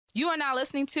You are now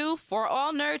listening to For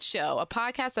All Nerds Show, a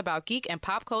podcast about geek and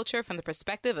pop culture from the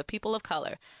perspective of people of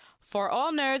color. For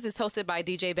All Nerds is hosted by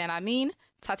DJ Benhameen,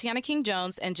 Tatiana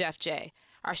King-Jones, and Jeff J.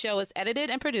 Our show is edited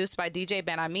and produced by DJ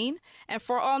Benhameen, and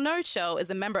For All Nerds Show is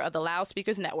a member of the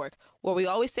Loudspeakers Network, where we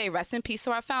always say rest in peace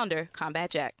to our founder,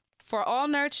 Combat Jack. For All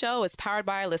Nerds Show is powered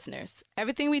by our listeners.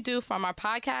 Everything we do from our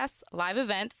podcasts, live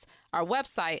events, our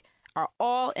website are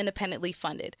all independently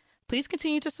funded. Please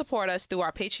continue to support us through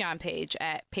our Patreon page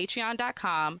at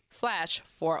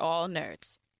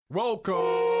patreon.com/forallnerds. Welcome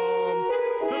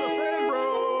to the Fan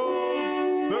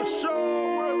Bros, the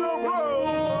show where the bros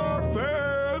are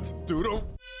fans. Doodle.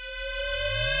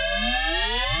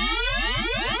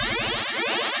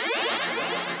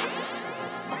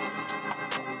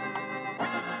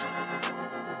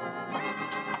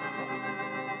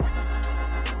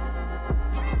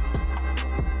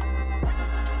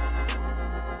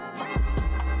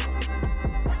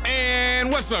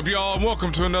 And what's up, y'all?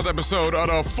 Welcome to another episode of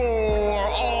the For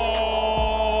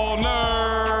All Nerds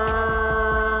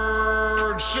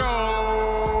Show.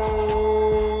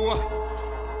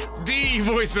 The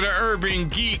voice of the urban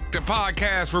geek, the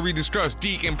podcast where we discuss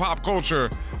geek and pop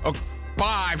culture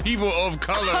by people of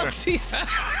color. Oh, Jesus.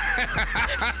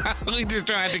 We just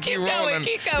trying to keep rolling.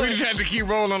 Keep going. We just trying to keep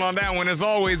rolling on that one. As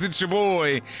always, it's your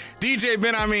boy, DJ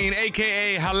Benhameen,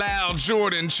 a.k.a. Halal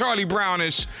Jordan, Charlie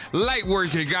Brownish, Lightwork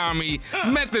Higami,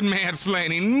 Method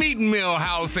Mansplaining, Meat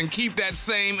Millhouse, and keep that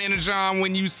same energy on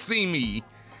when you see me.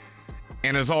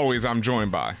 And as always, I'm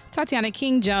joined by Tatiana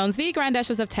King-Jones, the Grand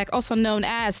Duchess of Tech, also known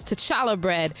as T'Challa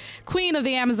Bread, Queen of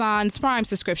the Amazon's Prime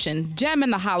subscription, Gem in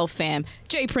the Hollow Fam,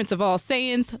 J Prince of All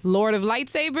Saiyans, Lord of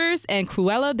Lightsabers, and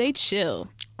Cruella de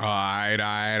Chill. All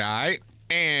right.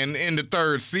 And in the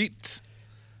third seat,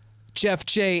 Jeff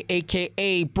J,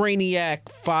 a.k.a. Brainiac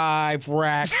 5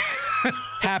 Racks.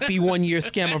 Happy 1 year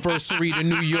scamiversary to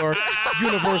New York.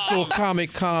 Universal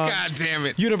Comic Con. God damn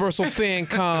it. Universal Fan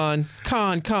Con.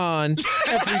 Con.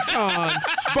 Every con.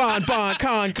 Bon,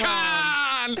 con.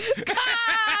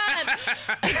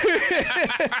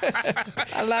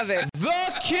 I love it.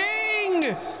 The King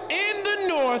in the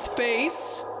North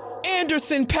Face.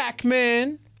 Anderson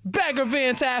Pac-Man. Bagger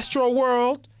Vance Astro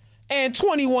World. And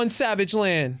 21 Savage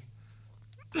Land.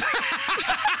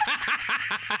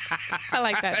 I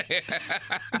like that. Is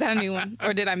that a new one?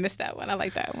 Or did I miss that one? I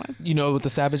like that one. You know what the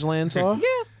Savage Lands are?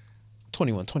 Yeah.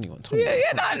 21. Yeah,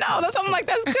 no. That's something like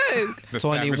that's good. the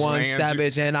 21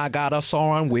 Savage and I got a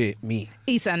song with me.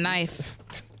 Eats a knife.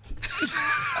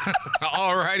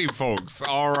 Alrighty, folks.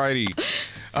 Alrighty.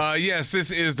 Yes,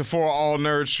 this is the For All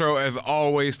Nerds Show. As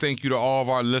always, thank you to all of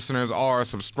our listeners, our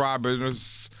subscribers,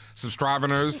 this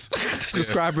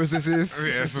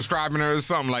is. Yeah, subscribers,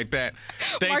 something like that.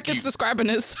 Marcus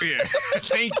subscribers. Yeah.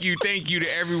 Thank you to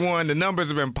everyone. The numbers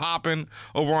have been popping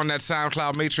over on that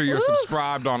SoundCloud. Make sure you're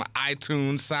subscribed on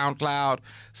iTunes, SoundCloud,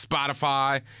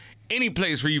 Spotify. Any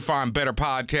place where you find better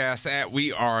podcasts at,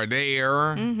 we are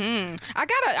there. Mm-hmm.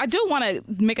 I do want to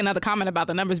make another comment about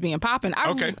the numbers being popping.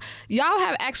 Okay. Y'all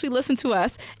have actually listened to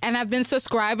us and have been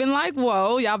subscribing like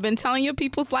whoa. Y'all been telling your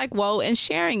peoples like whoa and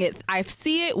sharing it. I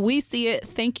see it. We see it.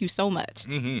 Thank you so much.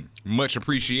 Mm-hmm. Much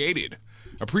appreciated.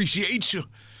 Appreciate you.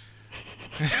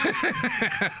 This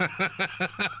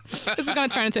is going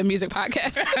to turn into a music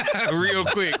podcast. Real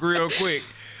quick.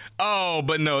 Oh,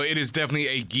 but no, it is definitely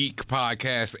a geek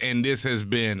podcast, and this has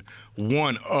been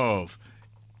one of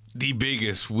the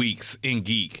biggest weeks in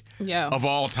geek of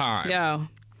all time.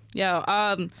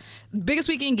 Biggest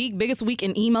week in geek, biggest week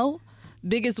in emo,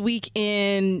 biggest week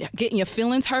in getting your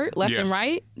feelings hurt left and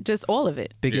right, just all of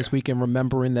it. Biggest week in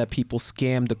remembering that people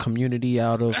scammed the community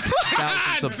out of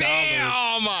thousands of dollars.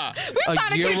 We're trying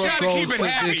to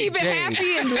keep it day.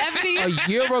 happy and levity. A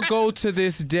year ago to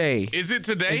this day. Is it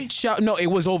today? No, it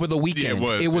was over the weekend.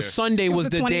 Yeah, it was. Sunday was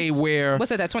the day where...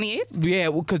 What's that 28th? Yeah,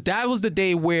 because that was the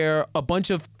day where a bunch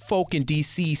of folk in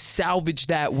D.C. salvaged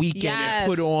that weekend and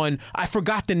put on... I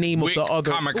forgot the name of the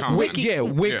other... Comic-Con.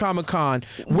 Wick Comic-Con.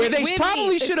 Where they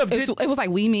probably should have... It was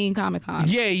like We Mean Comic-Con.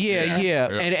 Yeah.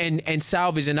 And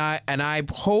salvage. And I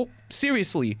hope...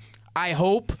 Seriously, I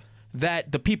hope...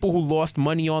 that the people who lost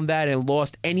money on that and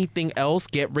lost anything else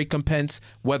get recompense,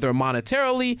 whether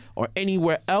monetarily or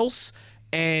anywhere else,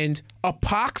 and a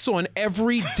pox on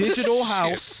every digital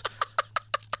house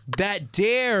that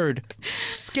dared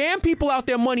scam people out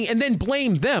their money and then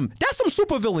blame them. That's some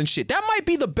supervillain shit. That might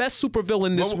be the best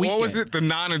supervillain this weekend. What was it? The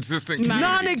non-existent community.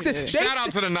 Non-existent. Shout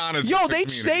out to the non-existent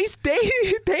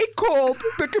community. They called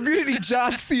the community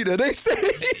John Cena. They said,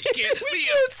 we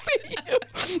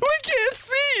can't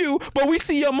see you, but we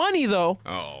see your money though.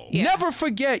 Oh. Yeah. Never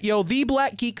forget,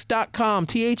 theblackgeeks.com,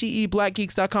 THEE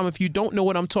blackgeeks.com. If you don't know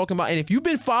what I'm talking about, and if you've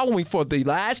been following for the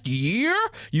last year,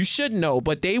 you should know,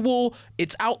 but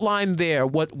it's outlined there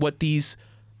what these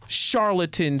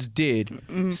charlatans did.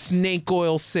 Snake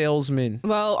oil salesmen.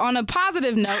 Well, on a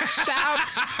positive note,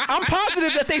 I'm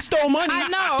positive that they stole money. I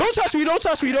know. Don't touch me. Don't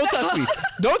touch me. Don't touch me.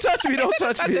 Don't touch me. Don't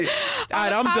touch me. All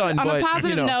right, I'm done. On but, a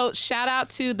positive note, shout out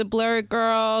to the Blurred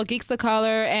Girl, Geeks of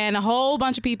Color, and a whole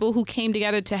bunch of people who came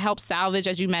together to help salvage,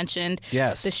 as you mentioned,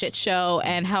 yes, the shit show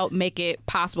and help make it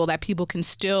possible that people can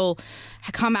still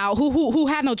come out who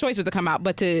had no choice but to come out,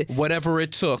 but to whatever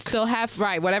it took, still have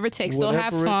whatever it takes, still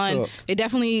have Whatever it fun. took. They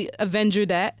definitely avenged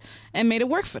that and made it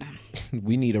work for them.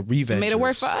 We need a Revengers. Made it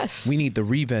work for us. We need the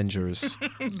Revengers.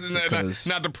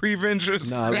 not the Prevengers.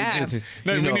 Nah, Yeah.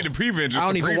 No, we need the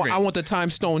Prevengers. I want the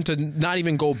time stone to not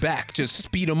even go back. Just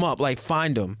speed them up. Like,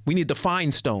 find them. We need the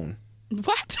find stone.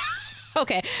 What?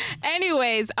 Okay.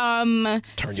 Anyways, Turn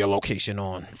your location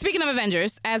on. speaking of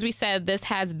Avengers, as we said, this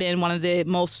has been one of the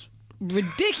most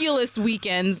ridiculous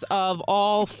weekends of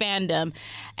all fandom,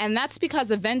 and that's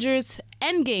because Avengers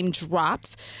Endgame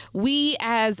dropped. We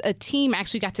as a team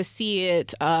actually got to see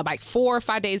it like 4 or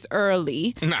 5 days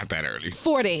early. Not that early.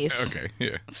 4 days. Okay,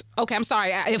 yeah. Okay, I'm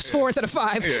sorry. It was 4 instead of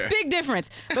 5. Yeah. Big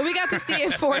difference. But we got to see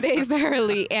it 4 days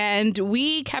early, and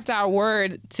we kept our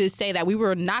word to say that we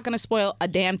were not going to spoil a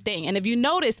damn thing. And if you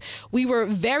notice, we were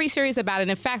very serious about it.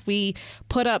 In fact, we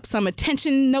put up some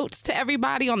attention notes to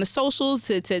everybody on the socials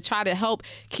to try to help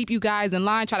keep you guys in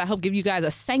line, try to help give you guys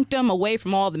a sanctum away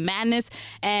from all the madness.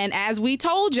 And as we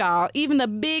told y'all, even the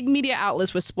big media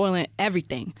outlets were spoiling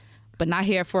everything. But not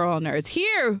here for all nerds.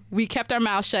 Here, we kept our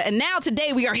mouths shut. And now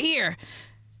today we are here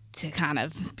to kind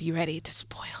of be ready to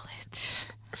spoil it.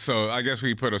 So I guess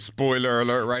we put a spoiler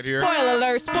alert right here. Spoiler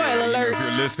alert, spoiler You know, alert. if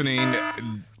you're listening,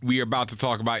 we are about to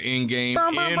talk about Endgame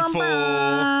in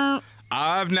full.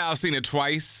 I've now seen it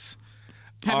twice.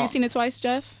 Have you seen it twice,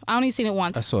 Jeff? I only seen it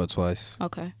once. I saw it twice.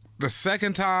 Okay. The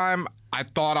second time, I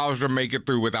thought I was gonna make it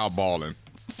through without balling.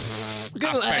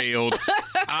 I failed.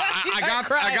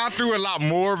 I got through a lot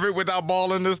more of it without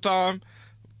balling this time,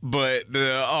 but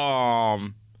yeah,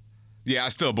 I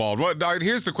still balled.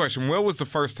 Here's the question: what was the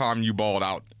first time you balled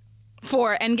out?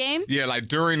 For Endgame? Yeah, like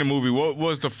during the movie, what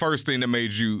was the first thing that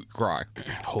made you cry?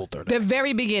 Whole third. The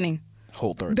very beginning.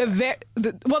 Whole third. Yes.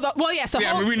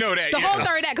 Yeah, I mean, we know that, The yeah. whole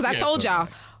third act, because I told y'all.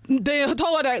 The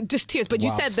whole just tears. But you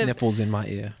Wild said sniffles in my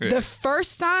ear. the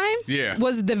first time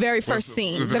was the very first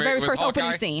scene. was The very was first Hawkeye?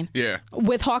 opening scene. Yeah.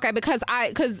 With Hawkeye, because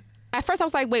at first I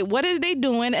was like, wait, what are they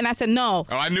doing? And I said, no.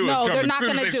 Oh, I knew it was no, coming. they're not As soon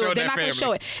as going to they do showed it. They're that not going to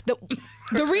family. show it.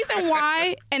 The reason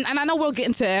why, and I know we'll get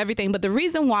into everything, but the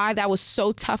reason why that was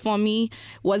so tough on me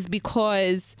was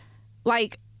because,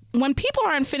 like, when people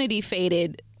are Infinity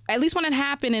faded, at least when it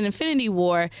happened in Infinity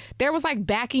War, there was like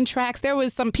backing tracks. There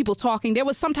was some people talking. There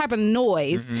was some type of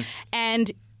noise. And,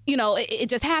 you know, it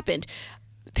just happened.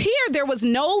 Here, there was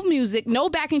no music, no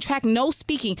backing track, no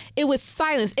speaking. It was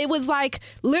silence. It was like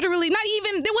literally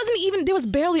there was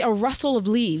barely a rustle of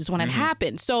leaves when it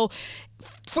happened. So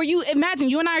for you,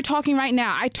 imagine you and I are talking right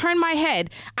now. I turn my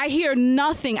head. I hear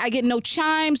nothing. I get no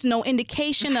chimes, no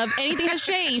indication of anything has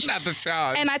changed. Not the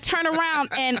chimes. And I turn around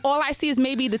and all I see is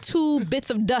maybe the 2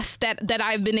 bits of dust that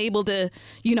I've been able to,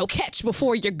 you know, catch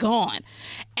before you're gone.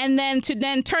 And then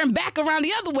to turn back around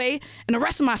the other way and the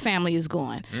rest of my family is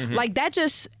gone. Like that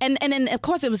just, and then of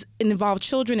course it involved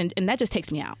children and that just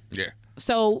takes me out. Yeah.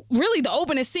 So really the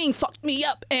opening scene fucked me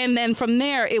up. And then from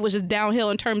there, it was just downhill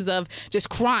in terms of just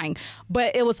crying.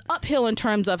 But it was uphill in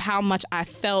terms of how much I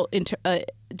felt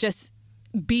just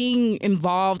being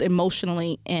involved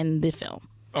emotionally in the film.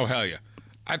 Oh, hell yeah.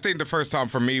 I think the first time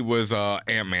for me was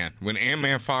Ant-Man. When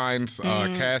Ant-Man finds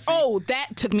Cassie. Oh, that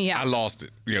took me out. I lost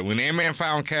it. Yeah, when Ant-Man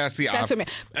found Cassie, I took me-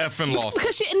 effing lost it.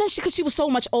 Because she was so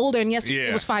much older. And yes, Yeah.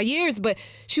 it was 5 years, but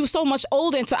she was so much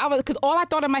older. And so because all I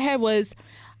thought in my head was,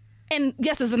 and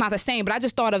yes, this is not the same, but I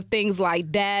just thought of things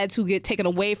like dads who get taken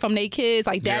away from their kids,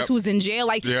 like dads Yep. who's in jail.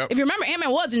 Like, Yep. if you remember,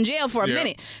 Ant-Man was in jail for a Yep.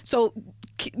 minute. So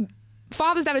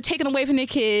fathers that are taken away from their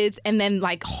kids and then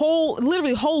like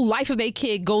literally whole life of their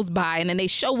kid goes by and then they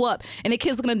show up and the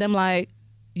kids looking at them like,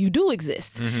 you do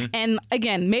exist. And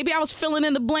again, maybe I was filling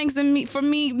in the blanks for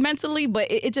me mentally, but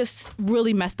it just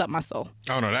really messed up my soul.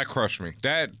 Oh, no, that crushed me.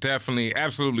 That definitely,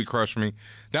 absolutely crushed me.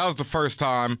 That was the first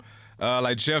time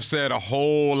Like Jeff said, a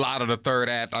whole lot of the third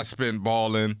act I spent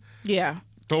balling. Yeah.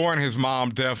 Thor and his mom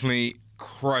definitely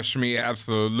crushed me.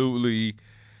 Absolutely.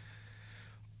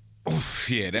 Oof,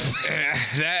 yeah,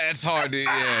 that's hard.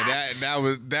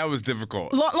 That was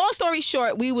difficult. Long story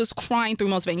short, we was crying through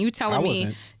most of it. And you telling I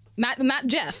me, wasn't. not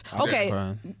Jeff. Okay,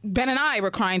 crying. Ben and I were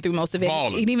crying through most of it.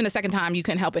 Balling. And even the second time, you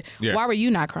couldn't help it. Yeah. Why were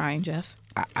you not crying, Jeff?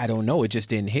 I don't know. It just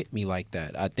didn't hit me like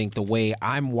that. I think the way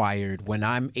I'm wired, when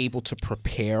I'm able to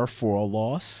prepare for a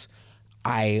loss,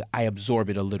 I absorb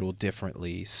it a little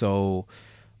differently. So,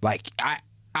 like,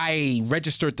 I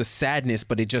registered the sadness,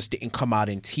 but it just didn't come out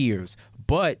in tears.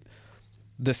 But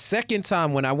the second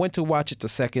time, when I went to watch it the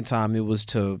second time, it was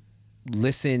to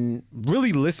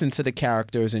really listen to the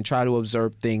characters and try to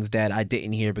observe things that I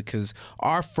didn't hear, because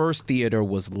our first theater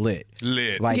was lit.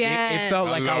 Like Yes. it felt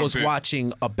like I was loved it.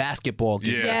 watching a basketball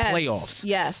game, Yes. playoffs.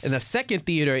 Yes. In the second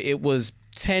theater, it was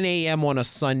 10 a.m. on a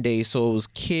Sunday, so it was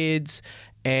kids.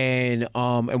 And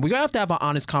we're gonna have to have an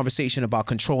honest conversation about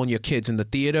controlling your kids in the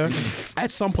theater at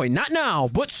some point. Not now,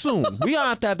 but soon. We're gonna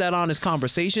have to have that honest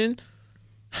conversation.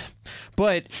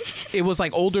 But it was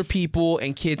like older people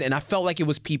and kids, and I felt like it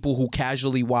was people who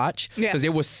casually watch, because Yes.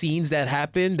 there were scenes that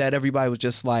happened that everybody was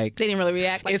just like, They didn't really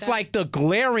react like it's that. like the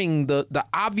glaring, the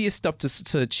obvious stuff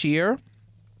to cheer.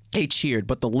 They cheered,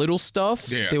 but the little stuff,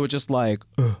 they were just like,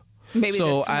 ugh. Maybe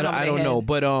So just went over I their don't know, head.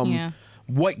 but Yeah.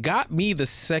 what got me the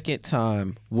second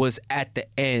time was at the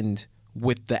end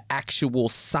with the actual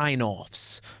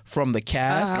sign-offs from the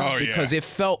cast, Oh, yeah. because it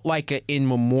felt like an in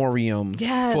memoriam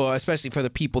Yes. especially for the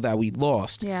people that we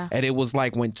lost. Yeah. And it was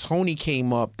like when Tony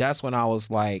came up, that's when I was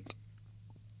like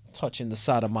touching the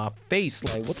side of my face,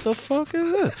 like, what the fuck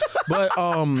is this? But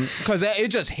because it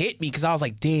just hit me, because I was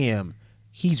like, damn,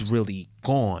 he's really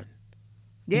gone.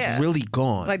 Yeah. He's really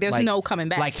gone. Like, there's no coming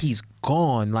back. Like, he's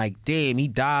gone. Like, damn, he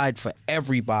died for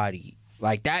everybody.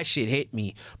 Like, that shit hit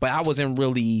me. But I wasn't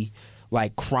really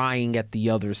like crying at the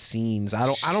other scenes. I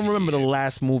don't remember the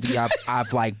last movie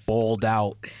I've like bawled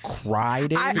out,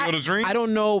 cried in. Field of Dreams? I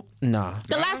don't know. Nah.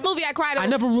 The last movie I cried. I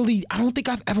don't think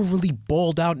I've ever really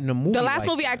bawled out in a movie. The last like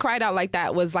movie I cried out like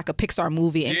that was like a Pixar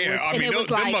movie. And Yeah, it was,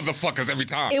 those like, motherfuckers every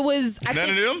time. it was. I None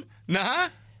think, of them? Nah.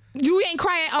 You ain't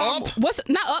crying. Up? What's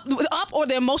not up or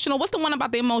the emotional? What's the one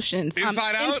about the emotions?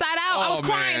 Inside Out? Inside Out. I was Oh,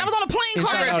 crying. man. I was on a plane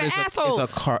crying like an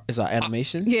asshole. Is an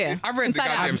animation? Yeah. I read Inside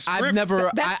the Out. goddamn script. I've never.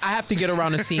 That's- I have to get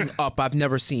around to seeing Up. I've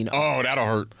never seen Up. Oh, that'll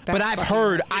hurt. But I've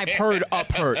heard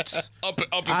Up hurts. Up is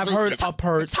I've heard ruthless. Up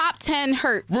hurts. Top 10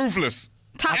 hurt. Ruthless.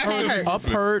 Top 10 hurt. Up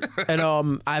hurt,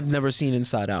 and I've never seen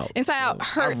Inside Out. Inside Out I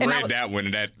hurt. and read was- that one,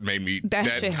 and that made me. That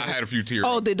That, shit I hurt. had a few tears.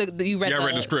 Oh, you read yeah, the I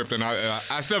read the script, and I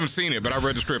still haven't seen it, but I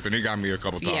read the script, and it got me a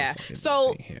couple times. Yeah.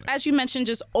 So, as you mentioned,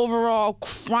 just overall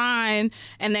crying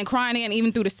and then crying again,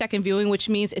 even through the second viewing, which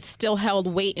means it still held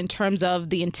weight in terms of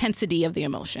the intensity of the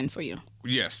emotion for you.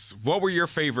 Yes. What were your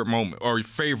favorite moment or your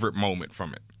favorite moment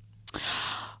from it?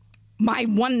 My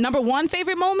number one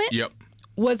favorite moment Yep.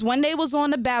 was when they was on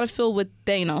the battlefield with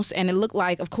Thanos, and it looked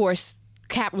like, of course,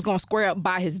 Cap was going to square up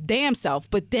by his damn self,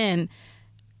 but then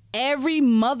every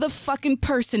motherfucking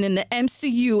person in the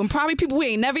MCU, and probably people we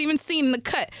ain't never even seen in the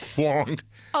cut, Wong.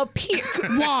 appear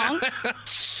Wong.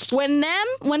 When them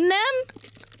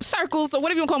circles or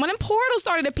whatever you want to call them, when them portals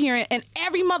started appearing and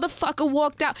every motherfucker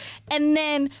walked out, and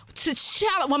then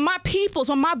T'Challa, when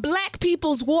my black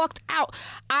peoples walked out,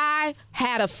 I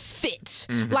had a fit.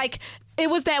 Like, it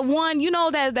was that one, you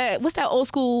know, that what's that old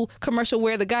school commercial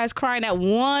where the guy's crying, that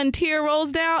one tear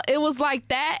rolls down? It was like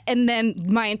that, and then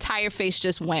my entire face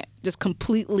just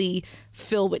completely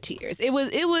filled with tears.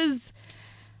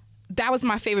 That was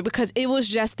my favorite, because it was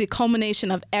just the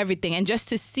culmination of everything, and just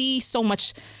to see so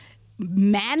much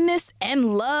madness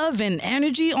and love and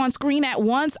energy on screen at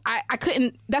once, I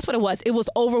couldn't. That's what it was. It was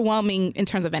overwhelming in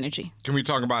terms of energy. Can we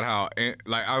talk about how,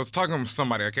 like, I was talking to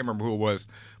somebody, I can't remember who it was,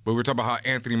 but we were talking about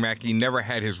how Anthony Mackie never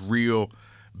had his real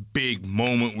big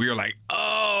moment. We were like,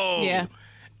 oh. Yeah.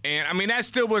 And, I mean, that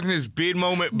still wasn't his big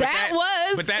moment. But That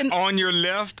was- But that and- on your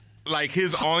left, like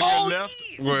his on Oh, your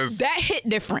left was that hit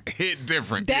different. hit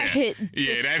different. That yeah. hit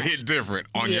Yeah, that hit different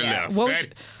on your Yeah. left. What was-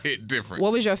 That hit different.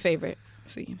 What was your favorite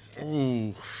scene?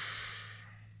 Ooh.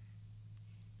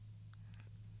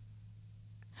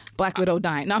 Black Widow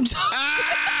dying. No, I'm just.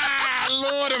 Ah,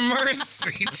 Lord of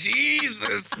mercy.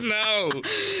 Jesus, no.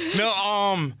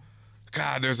 No,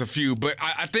 God, there's a few. But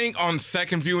I think on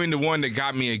second viewing, the one that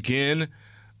got me again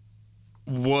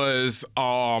was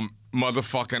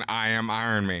motherfucking I Am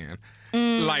Iron Man.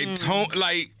 Like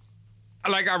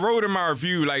I wrote in my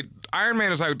review, like, Iron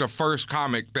Man is like the first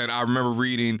comic that I remember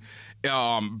reading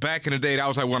back in the day, that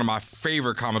was like one of my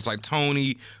favorite comics. Like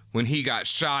Tony, when he got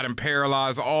shot and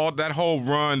paralyzed, all that whole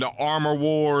run, the Armor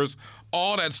Wars,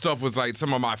 all that stuff was like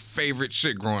some of my favorite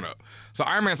shit growing up. So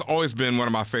Iron Man's always been one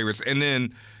of my favorites. And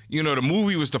then, you know, the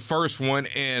movie was the first one,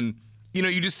 and, you know,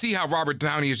 you just see how Robert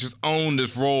Downey has just owned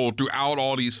this role throughout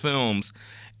all these films.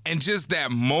 And just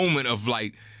that moment of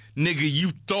like, nigga, you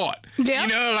thought. Yep. You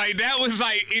know, like that was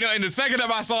like, you know, and the second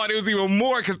time I saw it, it was even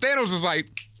more, because Thanos was like,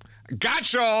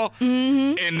 got y'all.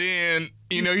 Mm-hmm. And then,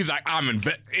 you know, he's like, I'm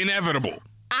inevitable.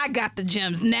 I got the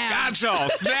gems now. Got y'all.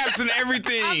 Snaps and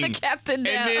everything. I'm the captain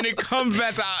now. And then it comes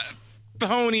back to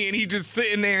Tony, and he's just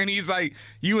sitting there, and he's like,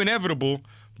 you inevitable,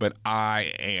 but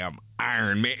I am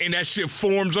Iron Man. And that shit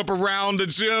forms up around the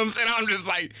gems, and I'm just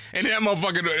like, and that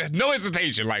motherfucker, no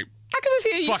hesitation, like, I can just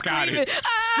hear you fuck out of screaming.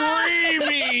 here.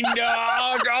 Screaming,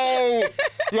 dog. Oh.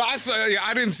 Well,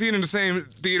 I didn't see it in the same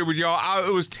theater with y'all.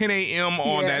 It was 10 a.m.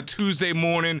 on that Tuesday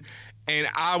morning, and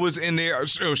I was in there.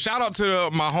 Shout out to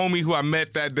my homie who I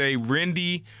met that day,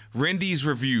 Rendy's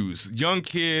Reviews. Young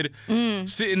kid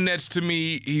sitting next to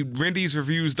me,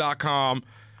 Rendy'sReviews.com.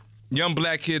 Young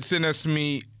black kid sitting next to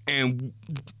me, and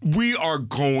we are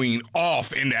going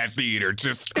off in that theater,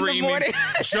 just screaming,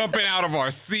 jumping out of our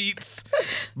seats.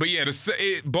 But yeah,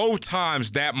 both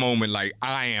times that moment, like,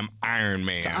 I am Iron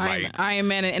Man. Iron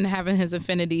Man and having his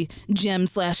Infinity Gem /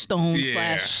 Stone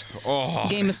 /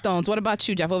 Game of Stones. What about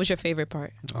you, Jeff? What was your favorite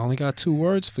part? I only got 2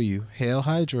 words for you. Hail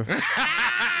Hydra.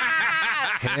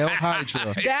 Hail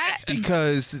Hydra.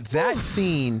 Because that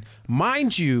scene,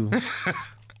 mind you,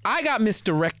 I got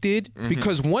misdirected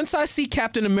because once I see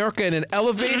Captain America in an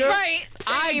elevator,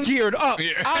 I geared up.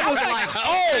 Yeah. I was like,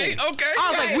 okay. I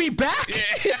was like, we back?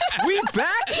 Yeah. We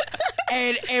back?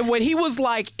 And when he was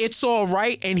like, it's all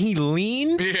right, and he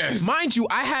leaned, mind you,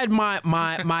 I had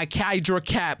my Hydra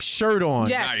cap shirt on.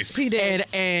 Yes, nice. He did.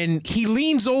 And he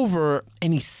leans over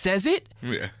and he says it.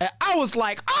 Yeah. And I was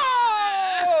like,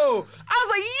 oh! I was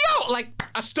like, yo! Like,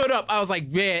 I stood up. I was like,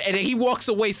 yeah. And then he walks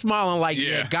away smiling like,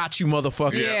 yeah, got you,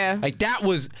 motherfucker. Yeah. Like, there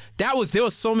was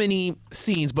so many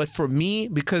scenes. But for me,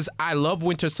 because I love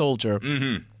Winter Soldier,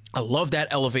 I love that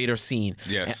elevator scene.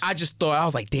 Yes. And I just thought, I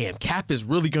was like, damn, Cap is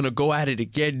really going to go at it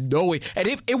again. No way. And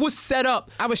it was set up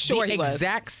I was sure the he was.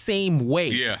 exact same way.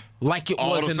 Yeah. Like it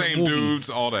all was in the movie. All the same dudes,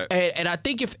 all that. And I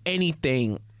think, if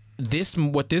anything,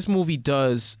 what this movie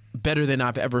does better than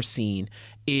I've ever seen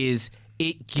is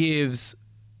it gives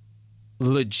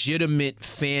legitimate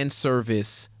fan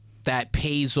service that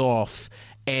pays off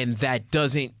and that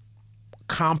doesn't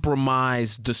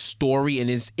compromise the story and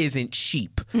isn't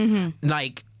cheap.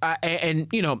 Like, and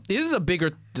you know, this is a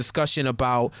bigger discussion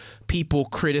about people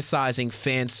criticizing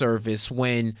fan service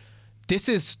when this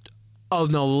is an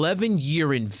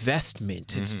 11-year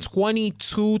investment. It's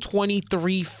 22,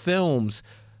 23 films.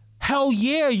 Hell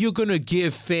yeah, you're going to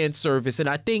give fan service. And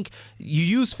I think you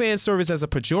use fan service as a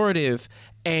pejorative,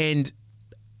 and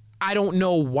I don't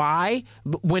know why,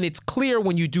 when it's clear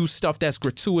when you do stuff that's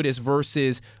gratuitous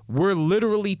versus we're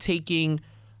literally taking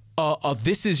a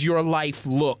this is your life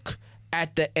look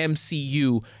at the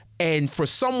MCU. And for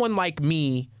someone like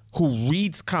me who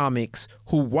reads comics,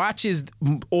 who watches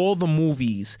all the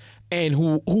movies, and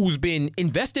who's been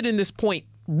invested in this point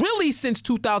really since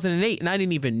 2008, and I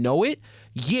didn't even know it,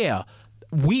 yeah,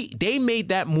 they made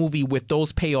that movie with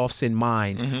those payoffs in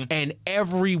mind, and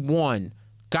everyone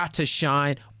got to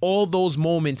shine. All those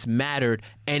moments mattered,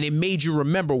 and it made you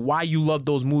remember why you loved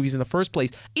those movies in the first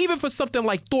place. Even for something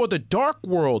like Thor: The Dark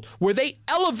World, where they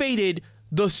elevated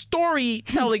the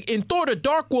storytelling in Thor: The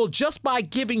Dark World just by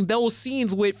giving those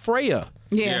scenes with Freya.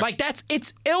 Yeah. Like,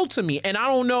 it's ill to me. And I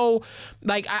don't know,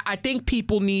 like, I think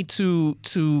people need to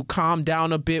calm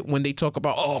down a bit when they talk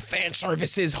about, oh, fan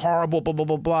service is horrible, blah, blah,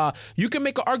 blah, blah. You can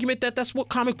make an argument that that's what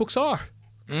comic books are.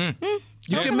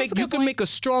 You can make a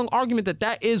strong argument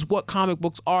that is what comic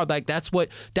books are. Like, that's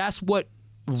what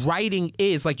writing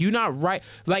is. Like, you're not right.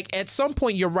 Like, at some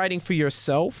point you're writing for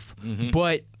yourself,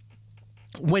 but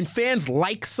when fans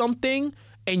like something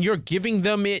and you're giving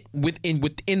them it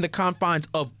within the confines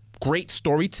of great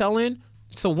storytelling,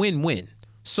 it's a win-win.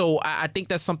 So I think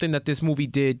that's something that this movie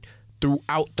did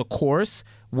throughout the course,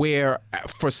 where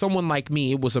for someone like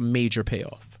me, it was a major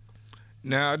payoff.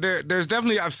 Now, there's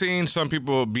definitely, I've seen some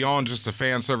people, beyond just the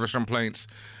fan service complaints,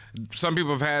 some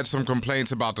people have had some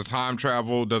complaints about the time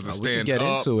travel. Does it stand we can get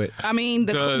up? into it. I mean,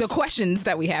 the questions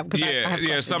that we have. I have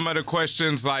questions. Some of the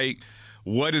questions, like,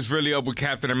 what is really up with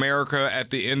Captain America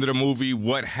at the end of the movie?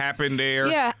 What happened there?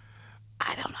 Yeah.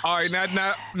 I don't know. All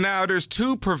right, now there's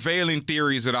 2 prevailing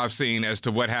theories that I've seen as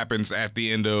to what happens at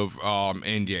the end of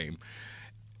Endgame.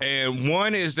 And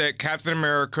one is that Captain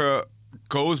America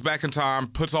goes back in time,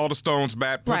 puts all the stones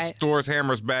back, puts Right. Thor's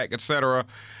hammers back, etc.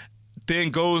 Then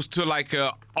goes to like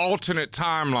a alternate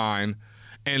timeline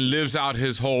and lives out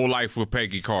his whole life with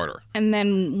Peggy Carter. And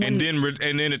then And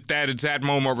then at that exact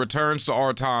moment returns to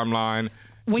our timeline.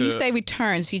 when you to- say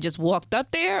returns, he just walked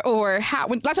up there, or how?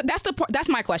 That's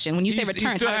my question. When you say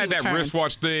returns, he still how had did he that return?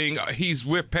 wristwatch thing. He's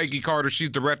with Peggy Carter. She's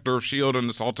director of S.H.I.E.L.D. in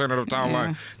this alternative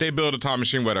timeline. They build a time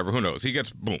machine, whatever. Who knows? He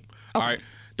gets boom. All right.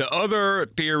 The other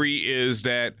theory is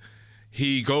that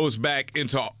he goes back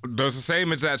does the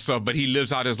same exact stuff, but he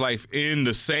lives out his life in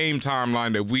the same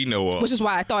timeline that we know of. Which is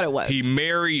why I thought it was. He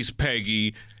marries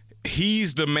Peggy.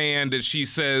 He's the man that she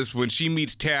says when she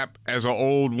meets Cap as an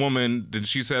old woman, that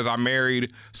she says, I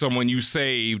married someone you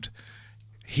saved.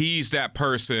 He's that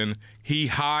person. He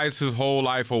hides his whole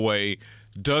life away,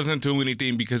 doesn't do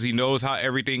anything because he knows how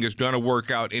everything is going to work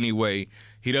out anyway.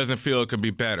 He doesn't feel it could be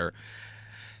better.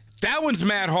 That one's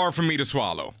mad hard for me to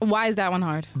swallow. Why is that one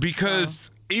hard?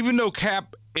 Because even though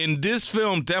Cap in this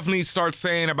film definitely starts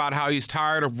saying about how he's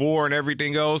tired of war and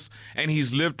everything else, and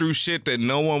he's lived through shit that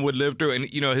no one would live through, and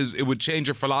it would change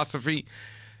your philosophy.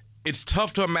 It's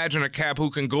tough to imagine a Cap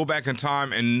who can go back in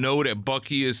time and know that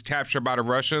Bucky is captured by the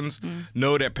Russians,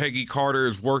 know that Peggy Carter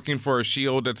is working for a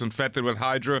S.H.I.E.L.D. that's infected with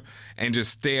Hydra, and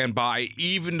just stand by,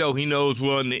 even though he knows,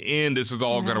 well, in the end, this is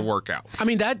all going to work out. I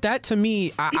mean, that to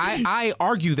me, I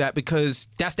argue that because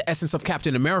that's the essence of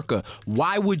Captain America.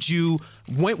 Why would you,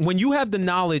 when you have the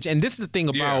knowledge, and this is the thing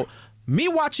about me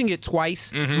watching it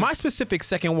twice, my specific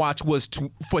second watch was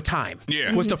for time.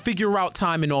 Yeah. Was to figure out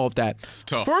time and all of that. It's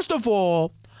tough. First of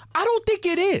all, I don't think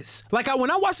it is. Like,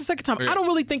 when I watched the second time, I don't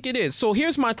really think it is. So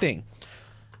here's my thing.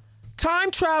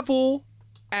 Time travel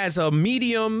as a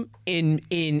medium in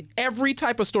every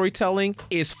type of storytelling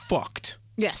is fucked.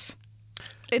 Yes.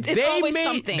 It's always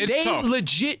something. It's tough.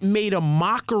 Legit made a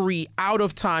mockery out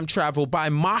of time travel by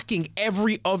mocking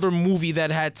every other movie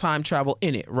that had time travel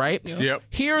in it, right? Yep.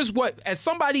 Here's what, as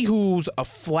somebody who's a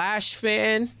Flash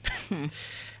fan,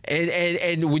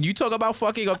 and when you talk about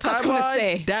fucking up I was gonna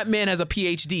say. timelines, that man has a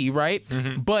PhD, right?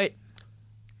 But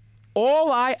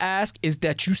all I ask is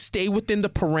that you stay within the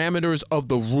parameters of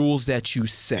the rules that you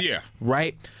set. Yeah.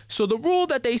 Right? So the rule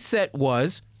that they set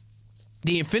was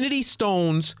the Infinity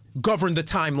Stones govern the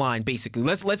timeline, basically.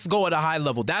 Let's go at a high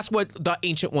level. That's what the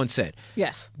Ancient One said.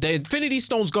 Yes. The Infinity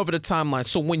Stones govern the timeline.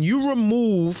 So when you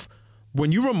remove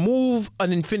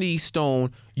an Infinity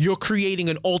Stone, you're creating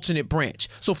an alternate branch.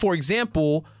 So for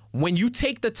example, when you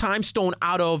take the Time Stone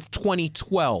out of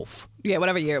 2012, Yeah,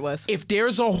 whatever year it was. if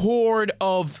there's a horde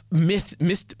of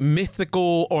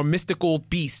mythical or mystical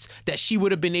beasts that she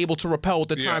would have been able to repel with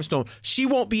the Time Stone, she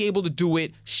won't be able to do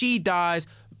it. She dies.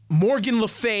 Morgan Le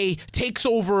Fay takes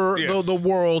over the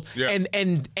world, and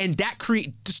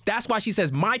that's why she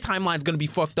says my timeline's gonna be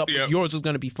fucked up, but yours is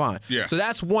gonna be fine. Yeah. So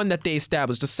that's one that they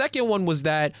established. The second one was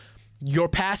that your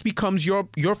past becomes your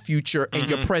future, and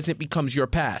your present becomes your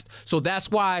past. So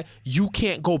that's why you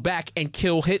can't go back and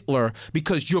kill Hitler,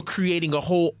 because you're creating a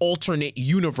whole alternate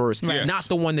universe, not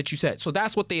the one that you said. So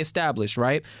that's what they established,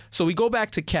 right? So we go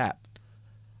back to Cap.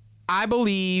 I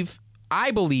believe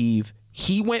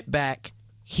he went back.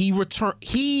 He returned.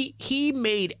 He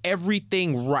made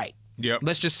everything right. Yep.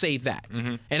 Let's just say that.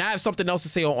 And I have something else to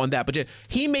say on that. But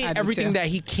he made everything that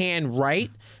he can right.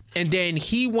 And then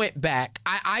he went back.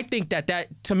 I think that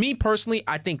to me personally,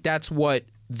 I think that's what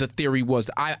the theory was.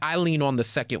 I lean on the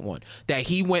second one, that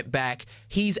he went back.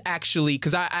 He's actually,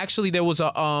 because there was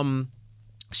a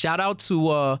shout out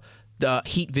to the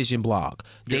Heat Vision blog.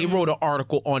 They wrote an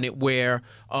article on it where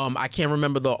I can't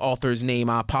remember the author's name.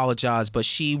 I apologize, but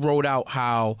she wrote out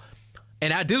how,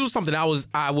 and this was something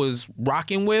I was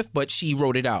rocking with, but she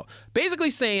wrote it out, basically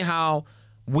saying how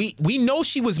we know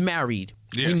she was married.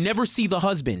 Yes. We never see the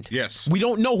husband. Yes. We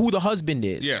don't know who the husband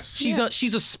is. Yes.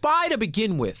 She's a spy to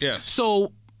begin with. Yes.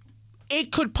 So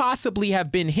it could possibly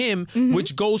have been him,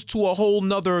 which goes to a whole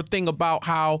nother thing about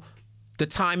how the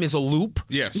time is a loop.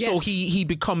 Yes. So Yes. he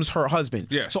becomes her husband.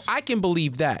 Yes. So I can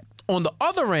believe that. On the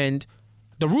other end,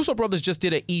 the Russo brothers just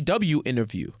did an EW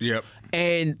interview. Yep.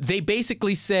 And they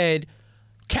basically said,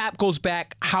 Cap goes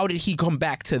back, how did he come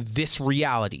back to this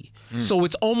reality? So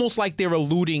it's almost like they're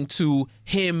alluding to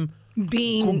him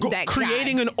Being that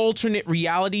creating guy. an alternate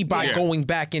reality by going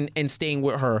back and staying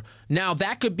with her. Now,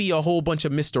 that could be a whole bunch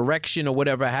of misdirection or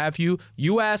whatever have you.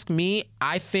 You ask me,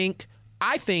 I think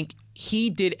he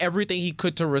did everything he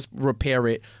could to repair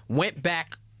it, went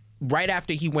back right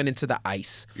after he went into the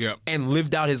ice, and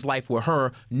lived out his life with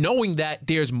her, knowing that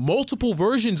there's multiple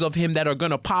versions of him that are going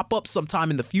to pop up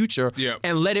sometime in the future,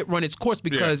 and let it run its course,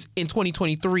 because in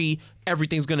 2023,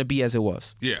 everything's going to be as it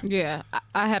was. Yeah. Yeah,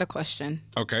 I had a question.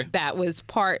 Okay. That was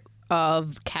part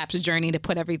of Cap's journey to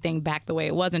put everything back the way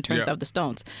it was in terms of the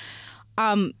stones.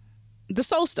 The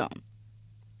Soul Stone.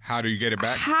 How do you get it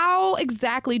back? How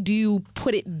exactly do you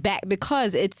put it back?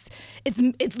 Because it's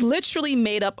literally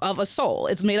made up of a soul.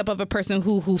 It's made up of a person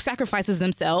who sacrifices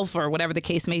themselves, or whatever the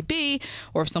case may be,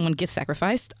 or if someone gets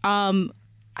sacrificed.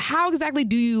 How exactly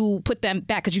do you put them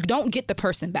back? Because you don't get the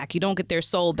person back. You don't get their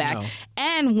soul back. No.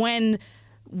 And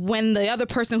when the other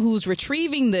person who's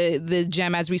retrieving the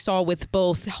gem, as we saw with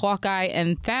both Hawkeye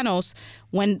and Thanos,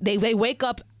 when they wake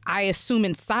up, I assume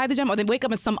inside the gem, or they wake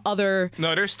up in some other...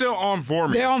 No, they're still on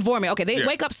Vormir. They're on Vormir. Okay, they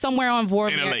wake up somewhere on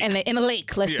Vormir in a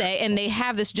lake, let's say, and they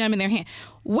have this gem in their hand.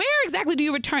 Where exactly do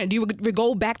you return it? Do you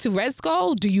go back to Red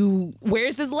Skull?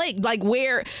 Where's this lake? Like,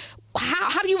 where...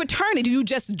 How do you return it? Do you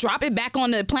just drop it back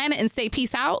on the planet and say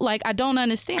peace out? Like, I don't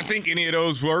understand. I think any of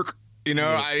those work. You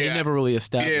know, they never really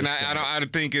established. Yeah, and I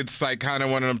think it's like kind of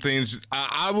one of them things.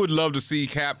 I would love to see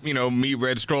Cap, meet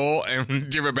Red Skull and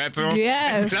give it back to him.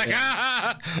 Yes. Like,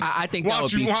 I think that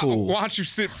would be cool. Why don't you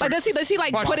sit? Like, does he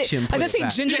like put it? Like, does he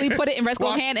gingerly put it in Red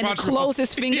Skull's hand and then close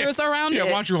his fingers around it? Yeah,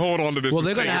 why don't you hold on to this? Well,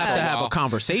 they're gonna have a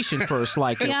conversation first.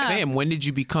 Like, fam, when did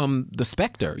you become the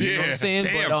Spectre? You know what I'm saying?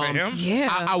 Damn, fam. Yeah.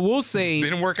 I will say,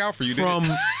 didn't work out for you. From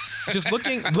just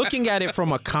looking at it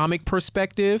from a comic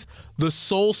perspective, the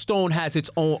Soul Stone has its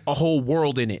own a whole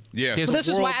world in it. Yeah. So this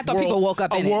is why I thought people woke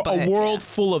up in it. A world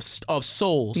full of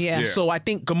souls. Yeah. So I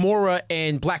think Gamora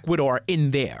and Black Widow are in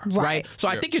there, right? So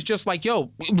I think it's just like,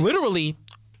 literally.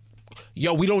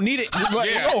 We don't need it.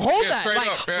 Hold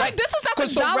that. Like, this is not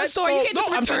the dollar store. You can't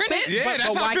just return it. Yeah,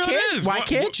 that's how I feel it is. Why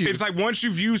can't you? It's like once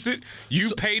you've used it,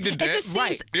 you paid the debt. It just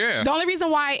seems, Yeah. The only reason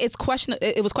why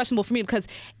it was questionable for me, because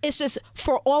it's just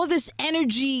for all of this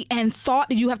energy and thought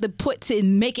that you have to put to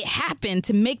make it happen,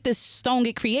 to make this stone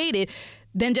get created,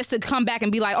 then just to come back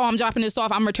and be like, oh, I'm dropping this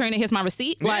off, I'm returning it, here's my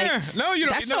receipt. Like, no, you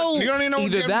don't even know.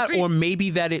 Either that, or maybe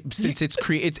that since it's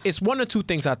created, it's one or two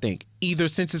things. I think either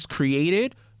since it's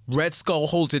created, Red Skull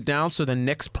holds it down so the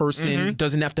next person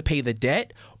doesn't have to pay the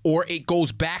debt, or it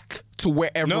goes back to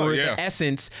wherever the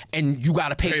essence, and you got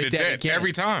to pay the debt again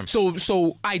every time.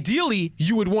 So ideally,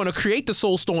 you would want to create the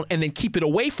Soul Stone and then keep it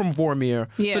away from Vormir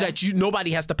so that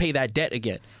nobody has to pay that debt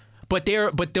again. But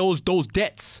those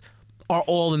debts are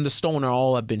all in the stone, or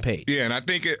all have been paid. Yeah, and I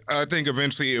think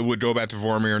eventually it would go back to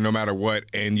Vormir no matter what,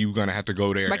 and you're gonna have to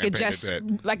go there. Like, and it pay just the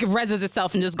debt. like it reses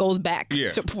itself and just goes back to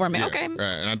Vormir. Yeah, okay, right.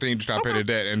 And I think you just gotta pay the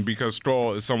debt, and because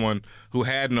Skrull is someone who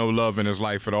had no love in his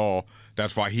life at all,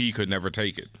 that's why he could never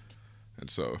take it. And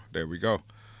so there we go.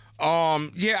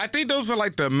 I think those are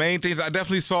like the main things. I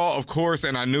definitely saw, of course,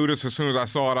 and I knew this as soon as I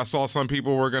saw it. I saw some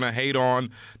people were going to hate on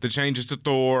the changes to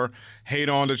Thor, hate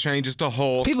on the changes to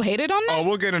Hulk. People hated on that? Oh,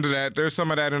 we'll get into that. There's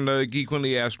some of that in the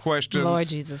Geekquently Asked Questions. Lord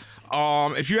Jesus.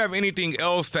 If you have anything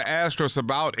else to ask us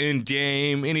about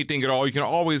Endgame, anything at all, you can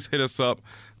always hit us up.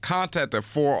 Contact at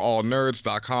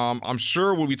forallnerds.com. I'm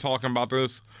sure we'll be talking about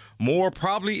this more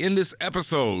probably in this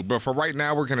episode, but for right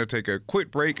now, we're going to take a quick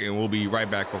break, and we'll be right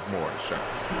back with more of the show.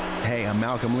 Hey, I'm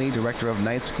Malcolm Lee, director of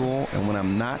Night School, and when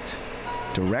I'm not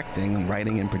directing,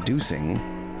 writing, and producing,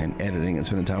 and editing, and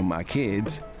spending time with my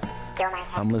kids,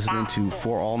 I'm listening to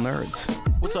For All Nerds.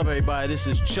 What's up, everybody? This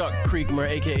is Chuck Creekmer,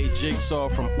 a.k.a. Jigsaw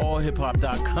from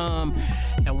allhiphop.com,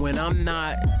 and when I'm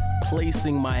not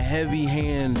placing my heavy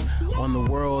hand on the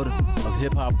world of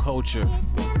hip-hop culture,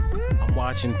 I'm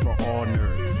watching For All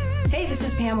Nerds. Hey, this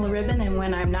is Pamela Ribbon, and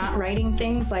when I'm not writing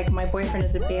things like My Boyfriend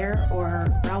is a Bear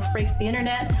or Ralph Breaks the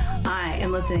Internet, I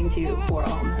am listening to For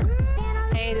All Nerds.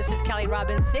 Hey, this is Kelly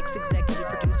Robbins Hicks, executive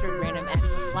producer at Random Acts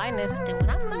of Flyness, and when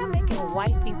I'm not making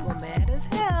white people mad as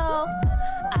hell,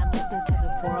 I'm listening to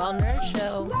the For All Nerds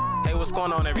show. Hey, what's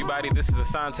going on, everybody? This is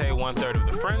Asante, 1/3 of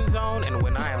the Friend Zone, and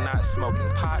when I am not smoking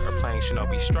pot or playing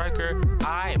Shinobi Striker,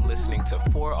 I am listening to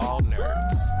For All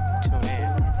Nerds. Tune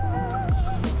in.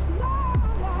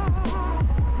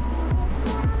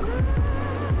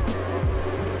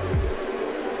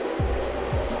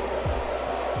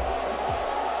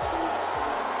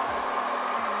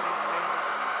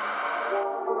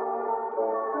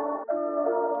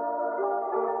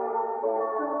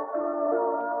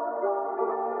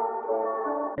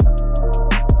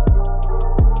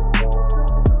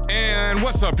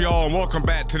 What's up, y'all, and welcome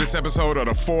back to this episode of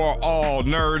the For All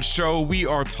Nerds show. We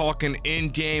are talking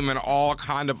Endgame and all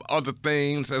kind of other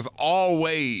things. As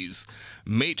always,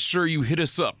 make sure you hit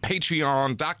us up,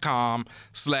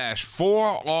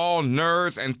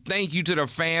 patreon.com/forallnerds, and thank you to the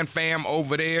fam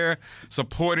over there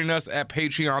supporting us at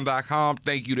patreon.com.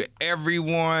 Thank you to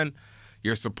everyone.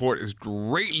 Your support is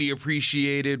greatly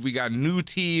appreciated. We got new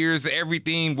tiers,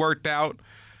 everything worked out.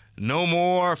 No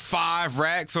more 5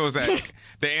 racks, so is that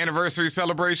the anniversary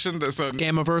celebration.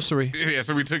 Scamiversary. Yeah,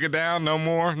 so we took it down. No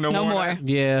more. No more.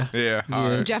 Yeah. Yeah. All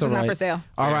right. Jeff is not for sale.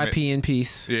 R.I.P. in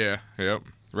peace. Yeah. Yep.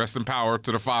 Rest in power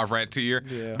to the 5 rat tier.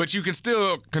 Yeah. But you can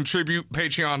still contribute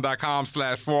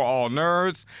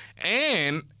patreon.com/forallnerds.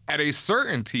 And at a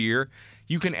certain tier,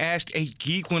 you can ask a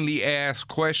Geekquently Asked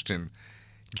question.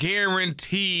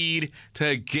 Guaranteed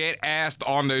to get asked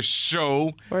on the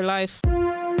show. We're live. The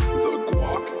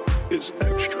guac is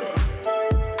extra.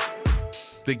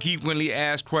 The Geekquently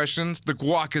Asked Questions. The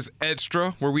guac is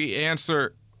extra, where we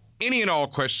answer any and all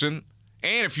question.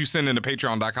 And if you send in to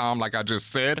patreon.com, like I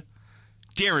just said,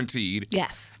 guaranteed.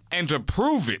 Yes. And to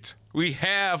prove it, we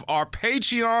have our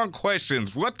Patreon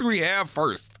questions. What do we have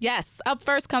first? Yes. Up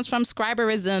first comes from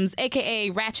Scriberisms, a.k.a.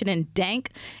 Ratchet and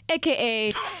Dank,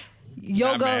 a.k.a.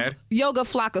 Yoga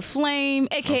Flock of Flame,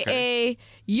 a.k.a.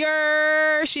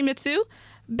 Your Shimitsu.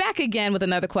 Back again with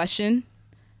another question.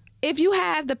 If you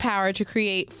had the power to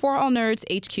create For All Nerds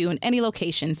HQ in any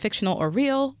location, fictional or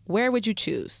real, where would you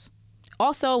choose?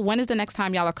 Also, when is the next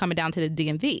time y'all are coming down to the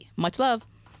DMV? Much love.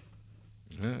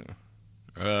 Yeah.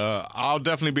 I'll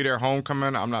definitely be there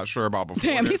homecoming. I'm not sure about before.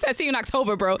 Damn, he said see you in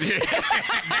October, bro.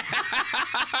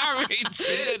 I mean,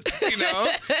 shit, you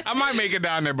know. I might make it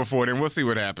down there before then. We'll see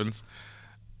what happens.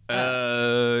 For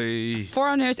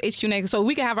All Nerds HQ next. So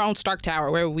we can have our own Stark Tower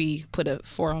where we put a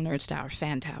For All Nerds Tower,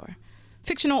 fan tower.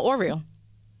 Fictional or real?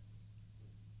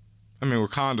 I mean,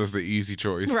 Wakanda's the easy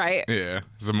choice. Right. Yeah.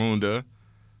 Zamunda,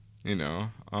 you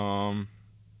know. I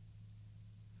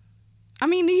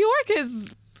mean, New York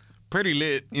is pretty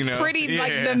lit, you know. Pretty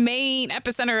like the main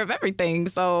epicenter of everything.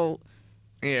 So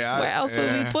yeah, where else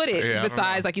would we put it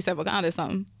besides, like you said, Wakanda or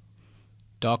something?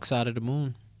 Dark Side of the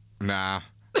Moon. Nah,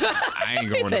 I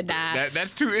ain't going. He said nah.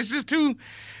 That's too. It's just too.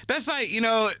 That's like, you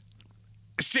know,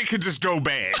 shit could just go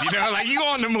bad. You know, like you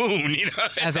on the moon. You know,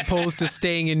 as opposed to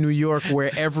staying in New York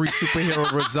where every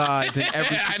superhero resides and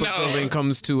every supervillain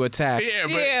comes to attack.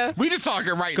 Yeah, but we just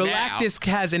talking right now. Galactus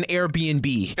has an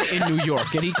Airbnb in New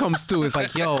York, and he comes through. It's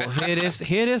like, yo, hear this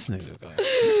nigga.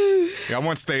 Yeah, I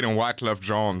once stayed in Wyclef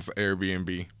Jean's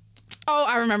Airbnb. Oh,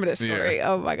 I remember this story.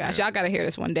 Yeah. Oh my gosh, y'all gotta hear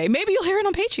this one day. Maybe you'll hear it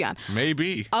on Patreon.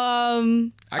 Maybe. I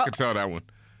could tell that one.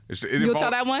 You'll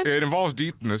tell that one? It involves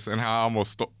deepness and how I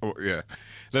almost yeah.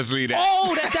 Let's leave that.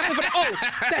 Oh, that's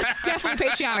definitely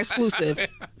Patreon exclusive.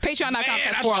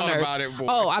 Patreon.com/For All Nerds.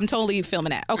 Oh, I'm totally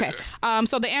filming that. Okay.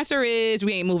 So the answer is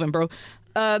we ain't moving, bro.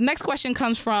 Next question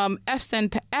comes from Seven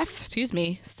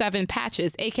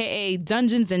Patches, aka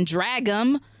Dungeons and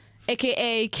Dragum,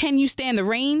 aka Can You Stand the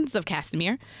Reigns of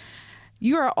Castamere.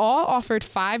 You are all offered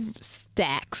 5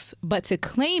 stacks, but to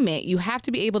claim it, you have to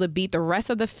be able to beat the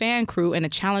rest of the fan crew in a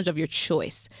challenge of your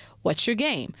choice. What's your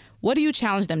game? What do you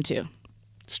challenge them to?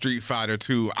 Street Fighter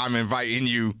 2, I'm inviting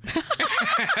you.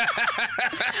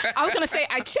 I was going to say,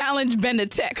 I challenge Ben to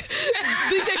Tech.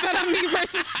 DJ Benhameen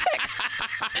versus Tech.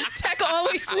 Tech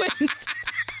always wins.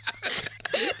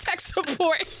 Tech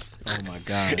support. Oh my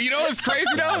God. You know what's crazy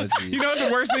though? You know what the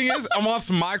worst thing is?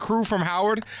 Amongst my crew from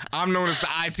Howard, I'm known as the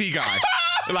IT guy.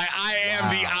 Like, I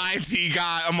am the IT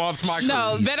guy amongst my crew.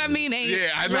 No, Benhameen ain't. Yeah,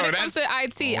 I know. When it comes to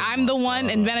IT, I'm the one,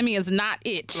 and Benhameen is not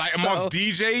it. Like, amongst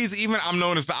DJs, even, I'm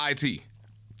known as the IT.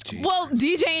 Jeez. Well,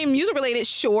 DJing music related,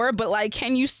 sure, but like,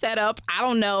 can you set up, I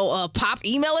don't know, a pop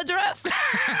email address?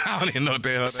 I don't even know what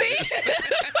the hell that is.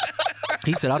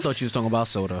 He said, I thought you was talking about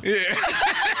soda. Yeah.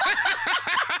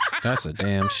 That's a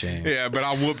damn shame. Yeah, but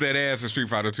I'll whoop that ass in Street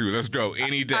Fighter 2. Let's go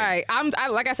any day. All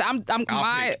right, like I said, I'll pick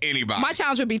anybody. My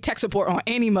challenge would be tech support on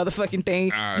any motherfucking thing.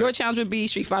 Right. Your challenge would be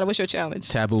Street Fighter. What's your challenge?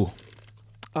 Taboo.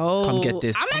 Oh, come get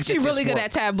this. I'm actually really good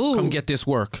at Taboo. Come get this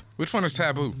work. Which one is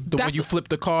Taboo? The one you flip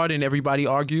the card and everybody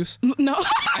argues? No.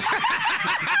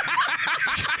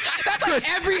 That's like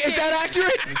every game. Is that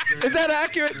accurate? Is that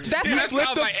accurate? That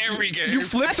sounds like every game. You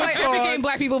flip That's the like card. every game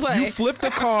black people play. You flip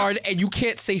the card and you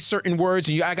can't say certain words,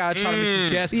 and I gotta try to make you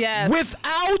guess. Yes.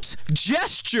 Without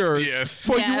gestures. Yes.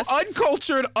 For you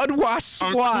uncultured, unwashed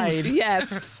swine.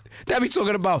 Yes. That be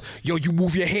talking about, yo, you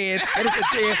move your hand and it's a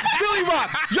damn Millie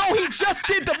Rock. Yo, he just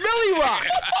did the Millie Rock.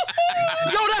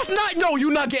 Yo, that's not. No,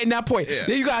 you're not getting that point. Yeah.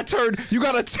 Then you gotta turn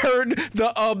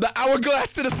the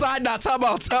hourglass to the side. Now, time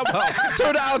out. Turn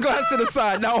the hourglass to the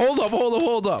side. Now,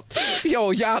 hold up.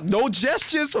 Yo, y'all, no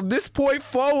gestures from this point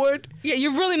forward. Yeah,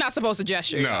 you're really not supposed to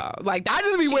gesture. No. Like, I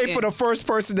just be waiting for the first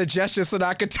person to gesture so that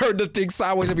I can turn the thing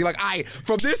sideways and be like, all right,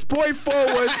 from this point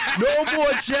forward, no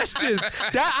more gestures.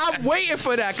 I'm waiting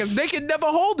for that because they can never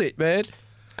hold it, man.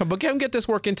 But can get this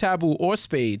work in Taboo or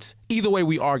Spades. Either way,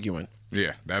 we arguing.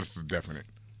 Yeah, that's definite.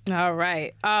 All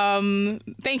right.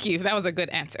 Thank you. That was a good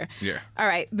answer. Yeah. All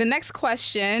right. The next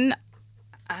question.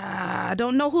 I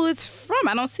don't know who it's from.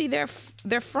 I don't see they're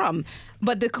from.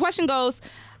 But the question goes,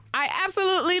 I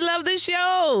absolutely love this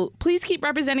show. Please keep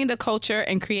representing the culture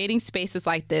and creating spaces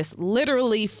like this,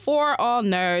 literally for all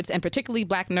nerds, and particularly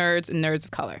black nerds and nerds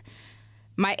of color.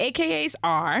 My AKAs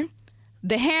are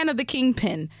the Hand of the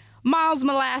Kingpin, Miles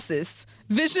Molasses,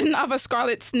 Vision of a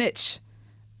Scarlet Snitch,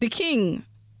 the King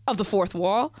of the Fourth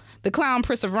Wall, the Clown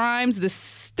Prince of Rhymes, the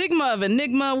Stigma of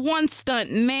Enigma, One Stunt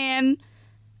Man,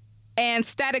 and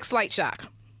Static Slight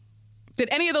Shock. Did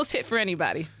any of those hit for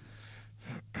anybody?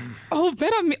 Oh,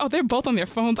 they're both on their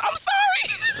phones. I'm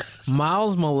sorry.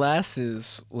 Miles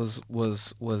Molasses was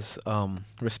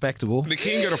respectable. The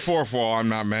King of the Fourth Wall, I'm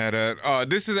not mad at.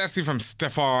 This is actually from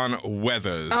Stefan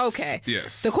Weathers. Okay.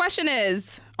 Yes. The question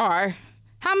is,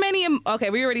 how many? Okay,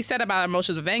 we already said about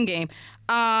emotions of Endgame.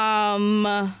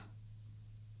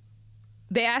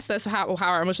 They asked us how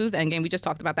our emotions of Endgame. We just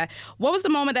talked about that. What was the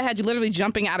moment that had you literally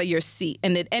jumping out of your seat?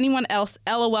 And did anyone else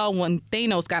LOL when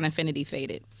Thanos got Infinity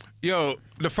faded? Yo,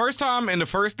 the first time in the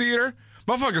first theater,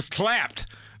 motherfuckers clapped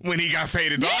when he got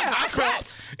faded. Yeah, I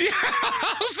clapped. Yeah,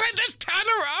 I was like, that's kind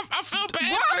of rough. I felt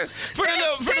bad for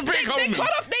the big homie. They cut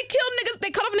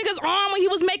off niggas' arm when he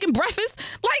was making breakfast.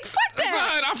 Like, fuck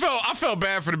that. I felt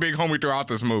bad for the big homie throughout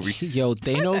this movie. Yo,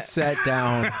 Thanos sat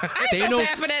down. I ain't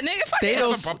bad for that nigga. Fuck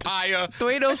Thanos, papaya.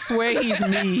 Thanos swear he's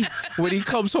me when he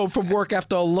comes home from work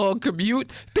after a long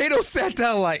commute. Thanos sat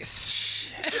down like,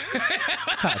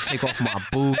 gotta take off my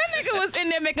boots. That nigga was in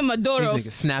there making These Maduros.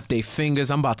 niggas snap their fingers.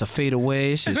 I'm about to fade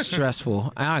away. Shit's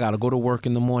stressful. I gotta go to work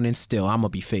in the morning still. I'm gonna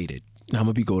be faded. I'm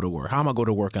gonna go to work. How am I go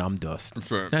to work and I'm dust? That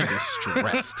nigga's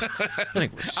stressed. That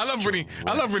nigga was I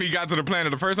love when he got to the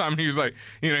planet the first time. He was like,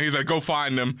 he's like, go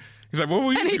find them. He's like, what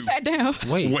will you do? And he sat down.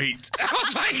 Wait. I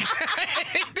was like,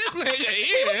 this nigga He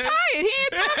here. was tired. He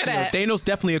ain't time for that. Thanos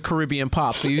definitely a Caribbean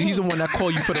pop. So he's the one that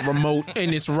call you for the remote,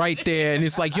 and it's right there, and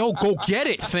it's like, yo, go get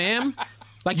it, fam.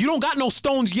 Like, you don't got no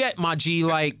stones yet, my G.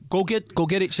 Like, go get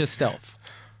it yourself.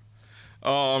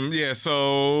 Yeah.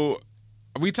 So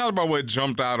we talked about what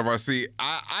jumped out of our seat.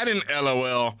 I didn't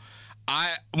LOL.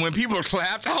 When people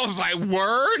clapped, I was like,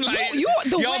 word? Like,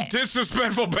 y'all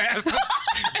disrespectful bastards.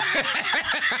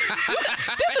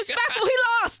 Disrespectful. He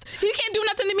lost. You can't do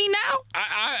nothing to me now.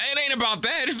 It ain't about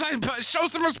that. It's like, show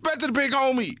some respect to the big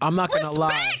homie. I'm not gonna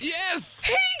lie. Yes.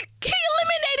 He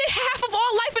eliminated half of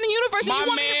all life in the universe, and you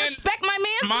want me to respect my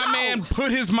man? My man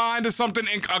put his mind to something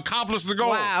and accomplished the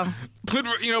goal. Wow. Put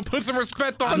some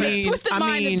respect on the twisted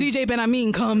mind of DJ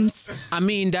Benhameen comes. I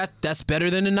mean, that's better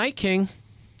than the Night King.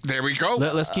 There we go.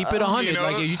 Let's keep it 100.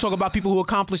 Like, you talk about people who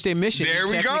accomplish their mission. There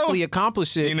we go. Technically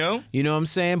accomplish it. You know what I'm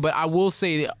saying? But I will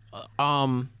say,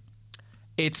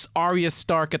 it's Arya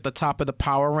Stark at the top of the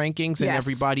power rankings, and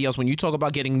everybody else. When you talk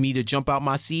about getting me to jump out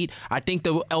my seat, I think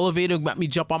the elevator got me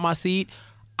jump out my seat.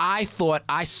 I thought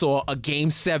I saw a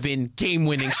Game 7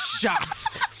 game-winning shot.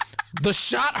 The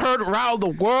shot heard around the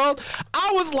world. I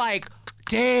was like,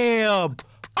 damn.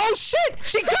 Oh, shit.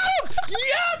 She got him.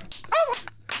 Yeah.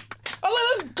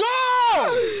 Let's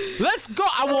go. Let's go.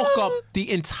 I woke up the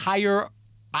entire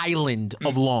island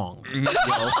of Long.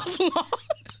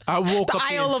 I woke up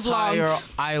the entire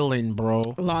island,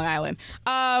 bro. Long Island.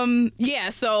 Yeah,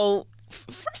 so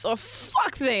first off,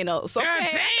 fuck Thanos. Okay? God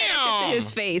damn. To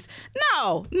his face.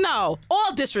 No.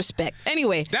 All disrespect.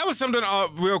 Anyway. That was something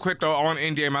real quick, though, on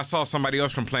Endgame. I saw somebody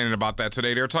else complaining about that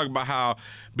today. They were talking about how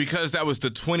because that was the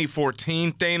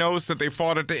 2014 Thanos that they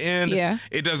fought at the end,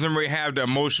 it doesn't really have the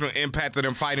emotional impact of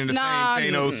them fighting the same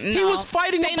Thanos. He was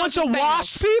fighting a bunch of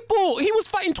washed people. He was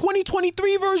fighting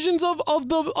 2023 versions of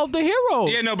the hero.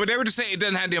 Yeah, no, but they were just saying it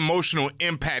doesn't have the emotional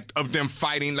impact of them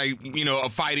fighting, like,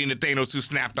 of fighting the Thanos who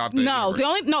snapped out the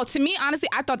universe. To me, honestly,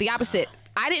 I thought the opposite.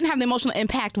 I didn't have the emotional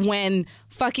impact when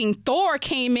fucking Thor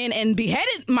came in and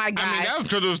beheaded my guy. I mean, that was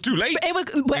because it was too late.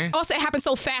 But also it happened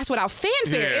so fast without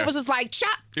fanfare. Yeah. It was just like,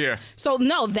 chop. Yeah. So,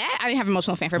 no, that I didn't have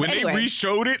emotional fanfare. When but anyway. they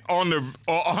re-showed it on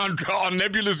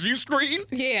Nebula's view screen,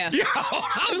 yeah.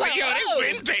 I was like,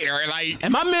 they went there.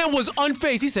 And my man was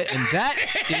unfazed. He said, and that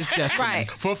is destiny. Right.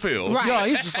 Fulfilled. Right. Yo,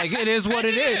 he's just like, it is what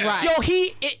it is. Right. Yo,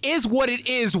 it is what it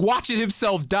is watching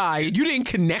himself die. You didn't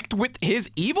connect with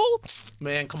his evil?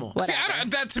 Man, come on. See,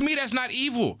 to me, that's not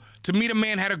evil. To me, the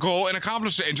man had a goal and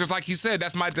accomplished it. And just like he said,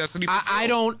 that's my destiny. I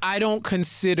don't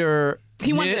consider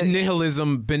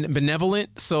nihilism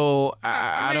benevolent, so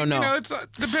I don't know. It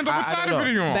depends on what side of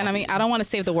it you're on. Then I don't want to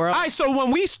save the world. All right, so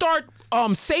when we start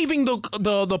saving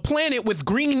the planet with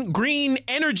green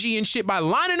energy and shit by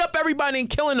lining up everybody and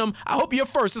killing them, I hope you're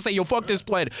first to say, yo, fuck this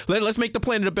planet. Let's make the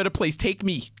planet a better place. Take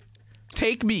me.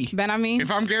 Benhameen.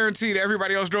 If I'm guaranteed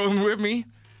everybody else drove with me.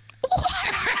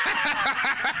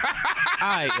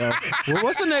 right, yo. Well,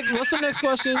 what's the next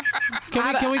question?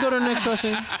 Can we go to the next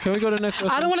question? Can we go to the next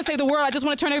question? I don't want to save the world. I just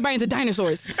want to turn everybody into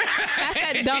dinosaurs. That's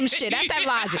that dumb shit. That's that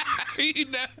logic.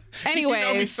 Anyways.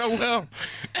 You know me so well.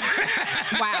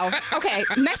 Wow. Okay,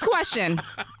 next question.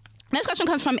 Next question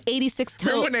comes from 86 Till.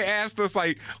 Remember when they asked us,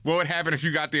 like, what would happen if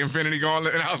you got the Infinity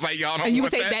Gauntlet? And I was like, y'all don't want that. And you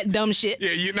would say that dumb shit.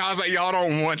 Yeah, I was like, y'all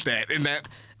don't want that. And that...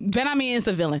 Benhameen is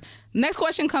a villain. Next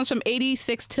question comes from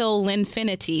 86 Till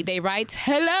Linfinity. They write,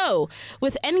 hello.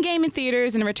 With Endgame in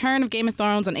theaters and the return of Game of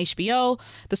Thrones on HBO,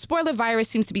 the spoiler virus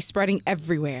seems to be spreading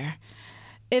everywhere.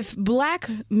 If Black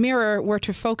Mirror were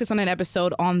to focus on an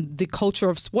episode on the culture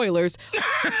of spoilers,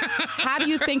 how do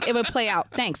you think it would play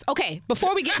out? Thanks. Okay,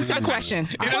 before we get into the question,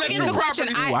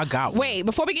 I got one. Wait,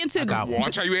 before we get into...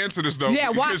 Watch how you answer this, though. Yeah,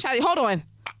 watch how... Hold on.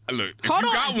 Look, if you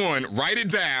got one, write it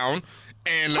down.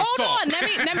 And let's talk. Hold on, let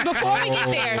me before we get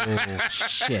there.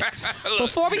 Shit.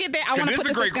 Before we get there, I want to put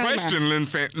this disclaimer. This is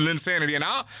a great question, Lynn Sanity, and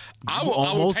I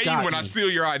will pay you when I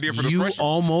steal your idea for this question. You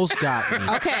almost got me.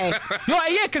 Okay. No,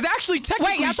 yeah, because actually,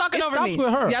 technically, wait, y'all talking over me. With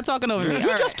her. Y'all talking over me.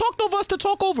 You just talked over us to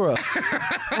talk over us,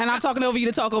 and I'm talking over you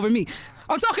to talk over me.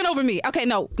 I'm talking over me. Okay,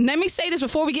 no. Let me say this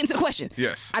before we get into the question.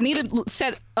 Yes. I need to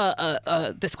set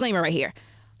a disclaimer right here.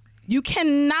 You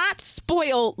cannot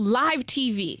spoil live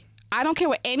TV. I don't care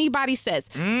what anybody says.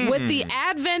 With the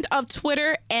advent of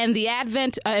Twitter and the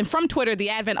advent, and from Twitter, the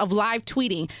advent of live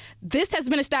tweeting, this has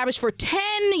been established for 10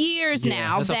 years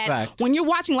now that when you're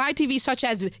watching live TV, such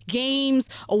as games,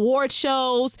 award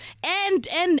shows,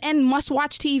 and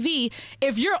must-watch TV,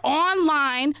 if you're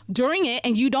online during it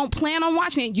and you don't plan on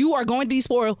watching it, you are going to be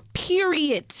spoiled,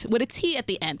 period, with a T at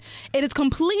the end. It is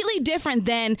completely different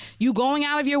than you going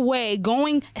out of your way,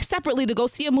 going separately to go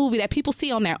see a movie that people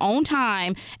see on their own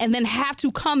time, and then have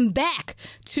to come back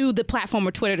to the platform or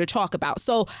Twitter to talk about.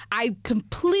 So I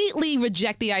completely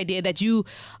reject the idea that you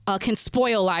can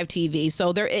spoil live TV.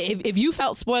 So if you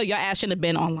felt spoiled, your ass shouldn't have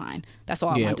been online. That's all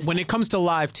I want to say. When it comes to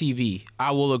live TV,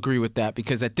 I will agree with that,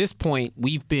 because at this point,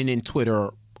 we've been in Twitter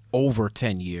over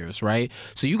 10 years, right?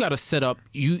 So you got to set up,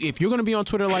 if you're going to be on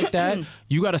Twitter like that,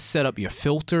 you got to set up your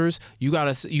filters. You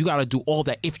got to do all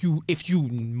that. If you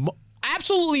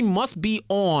absolutely must be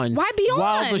on. Why be on?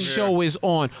 While the show is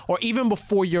on, or even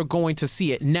before you're going to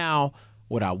see it. Now,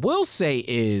 what I will say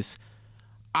is,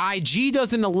 IG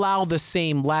doesn't allow the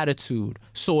same latitude.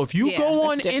 So if you go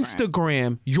on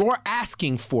Instagram, you're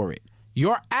asking for it.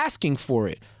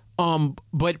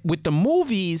 But with the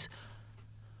movies,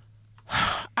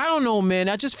 I don't know, man.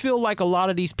 I just feel like a lot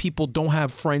of these people don't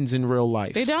have friends in real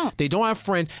life. They don't. They don't have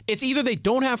friends. It's either they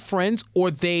don't have friends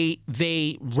or they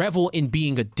revel in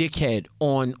being a dickhead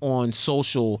on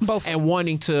social. Both. and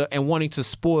wanting to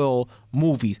spoil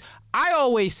movies. I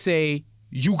always say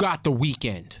you got the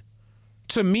weekend.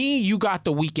 To me, you got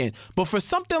the weekend. But for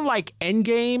something like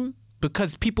Endgame,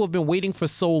 because people have been waiting for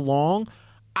so long,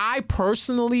 I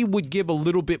personally would give a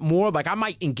little bit more. Like, I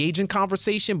might engage in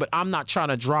conversation, but I'm not trying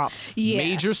to drop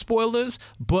major spoilers.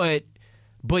 But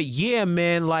yeah,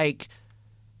 man, like,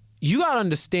 you gotta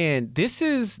understand,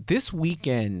 this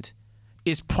weekend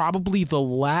is probably the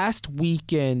last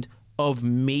weekend of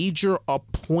major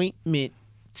appointment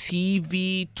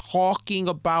TV talking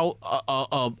about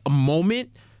a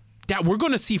moment that we're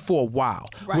going to see for a while.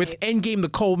 Right. With Endgame, the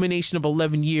culmination of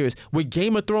 11 years, with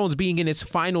Game of Thrones being in its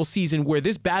final season, where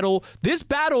this battle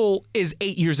is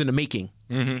 8 years in the making.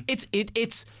 Mm-hmm.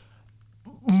 It's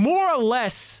more or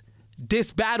less,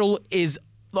 this battle is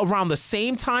around the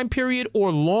same time period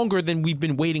or longer than we've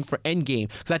been waiting for Endgame.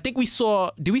 Because I think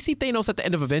did we see Thanos at the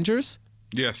end of Avengers?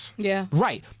 Yes. Yeah.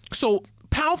 Right. So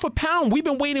pound for pound, we've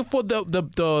been waiting for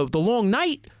the long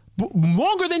night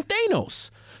longer than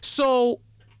Thanos. So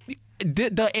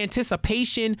the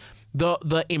anticipation,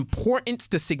 the importance,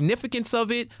 the significance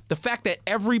of it, the fact that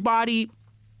everybody,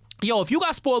 if you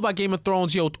got spoiled by Game of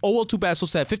Thrones, too bad, so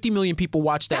sad. 50 million people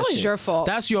watched that. That was your fault.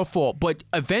 That's your fault. But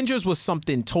Avengers was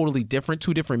something totally different,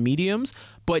 two different mediums.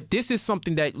 But this is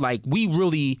something that, like, we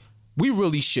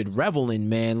really should revel in,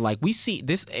 man. Like, we see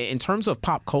this in terms of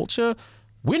pop culture.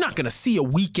 We're not gonna see a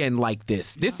weekend like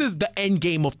this. This is the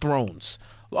Endgame of Thrones.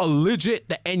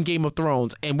 The Endgame of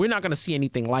Thrones, and we're not going to see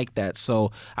anything like that.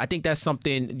 So I think that's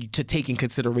something to take in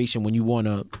consideration when you want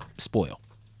to spoil.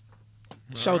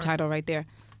 Show title right there.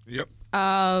 Yep.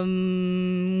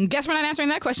 Guess we're not answering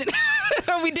that question.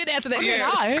 We did answer that.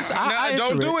 Yeah.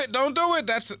 Don't do it.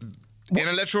 That's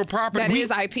intellectual property. That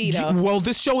is IP, though. Well,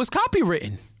 this show is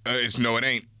copywritten. It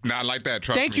ain't. Not like that.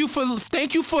 Trust Thank me.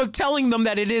 you for telling them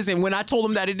that it isn't when I told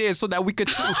them that it is, so that we could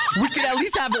at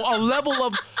least have a level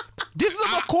of. This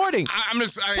is a recording.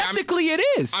 Technically, it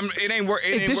is. It ain't worth.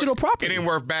 It's digital property. It ain't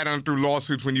worth battling through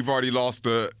lawsuits when you've already lost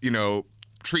the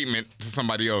treatment to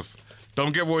somebody else.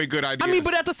 Don't give away good ideas. I mean,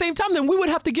 but at the same time, then we would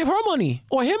have to give her money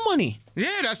or him money.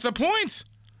 Yeah, that's the point.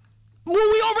 Well,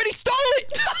 we already stole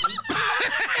it.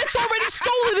 It's already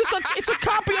stolen. It's a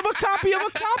copy of a copy of a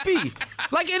copy.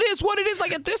 Like, it is what it is.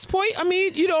 Like, at this point, I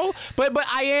mean, you know, but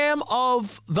I am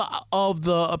of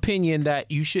the opinion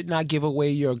that you should not give away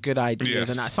your good ideas.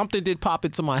 Yes. And something did pop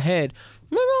into my head.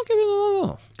 Maybe I'll give it a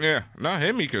little. Yeah, not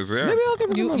hit me, because Maybe I'll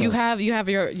give it a little. You have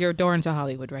your door into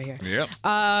Hollywood right here. Yep.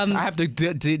 I have to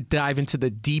dive into the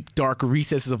deep, dark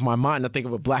recesses of my mind to think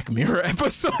of a Black Mirror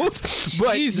episode.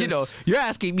 But, you know, you're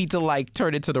asking me to, like,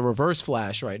 turn it to the Reverse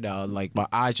Flash right now. Like, my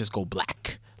eyes just go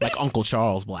black. Like Uncle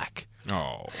Charles Black.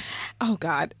 Oh,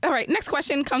 God. All right, next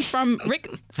question comes from Rick.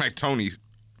 Like Tony.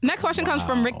 Next question comes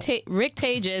from Rick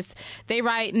Tages. They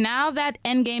write, now that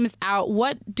Endgame is out,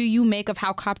 what do you make of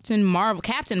how Captain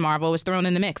Marvel was thrown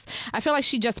in the mix? I feel like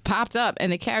she just popped up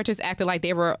and the characters acted like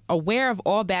they were aware of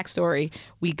all backstory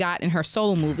we got in her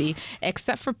solo movie,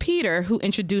 except for Peter, who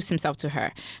introduced himself to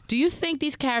her. Do you think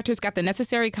these characters got the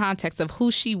necessary context of who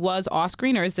she was off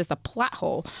screen, or is this a plot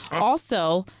hole?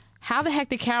 Also, how the heck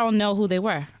did Carol know who they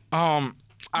were?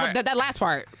 That last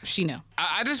part, she knew.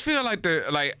 I just feel like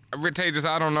Rick Tages,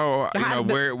 I don't know,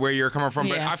 where you're coming from,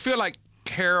 but I feel like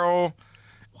Carol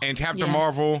and Captain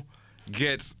Marvel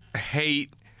gets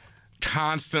hate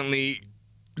constantly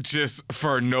just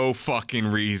for no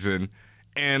fucking reason.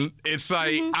 And it's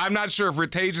like, I'm not sure if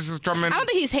Rick Tages is coming. I don't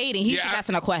think he's hating. He's just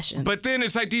asking a question. But then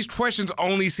it's like these questions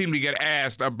only seem to get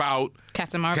asked about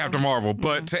Captain Marvel.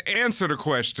 But to answer the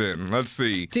question, let's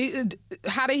see.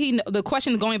 How did he know? The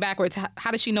question is going backwards.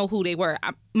 How did she know who they were?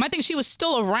 I think she was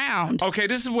still around. Okay,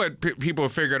 this is what people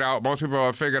have figured out. Most people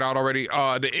have figured out already.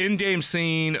 The end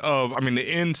scene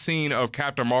of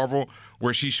Captain Marvel,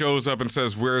 where she shows up and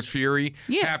says, "Where's Fury?"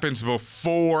 happens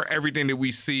before everything that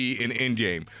we see in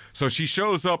Endgame. So she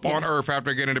shows up on Earth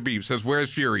after getting the beep, says,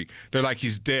 "Where's Fury?" They're like,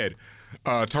 "He's dead.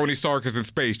 Tony Stark is in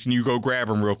space. Can you go grab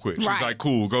him real quick?" She's like,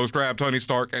 "Cool." Goes grab Tony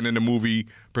Stark, and then the movie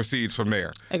proceeds from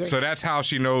there. So that's how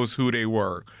she knows who they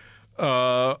were.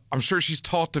 I'm sure she's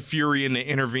talked to Fury in the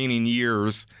intervening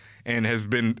years and has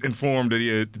been informed of the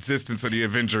existence of the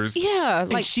Avengers. Yeah,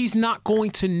 like, she's not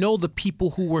going to know the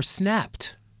people who were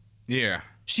snapped. Yeah.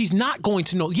 She's not going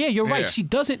to know. Yeah, you're right. She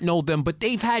doesn't know them, but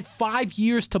they've had 5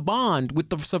 years to bond with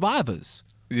the survivors.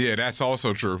 Yeah, that's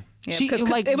also true. Yeah,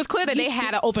 it was clear that they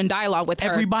had an open dialogue with her.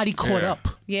 Everybody caught up.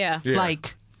 Yeah.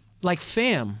 Like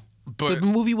fam. But the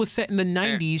movie was set in the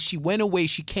 90s. She went away.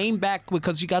 She came back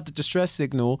because she got the distress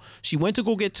signal. She went to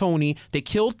go get Tony. They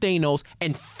killed Thanos,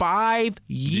 and 5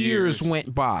 years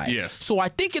went by. Yes. So I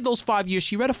think in those 5 years,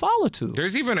 she read a file or two.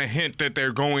 There's even a hint that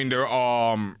they're going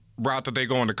to route that they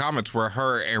go in the comics where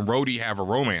her and Rhodey have a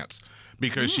romance,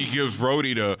 because she gives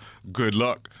Rhodey the good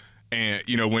luck. And,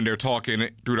 you know, when they're talking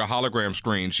through the hologram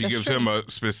screen, she gives him a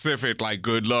specific, like,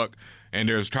 good luck, and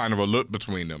there's kind of a look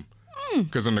between them.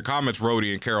 Because in the comics,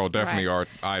 Rhodey and Carol definitely are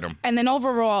item. And then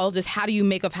overall, just how do you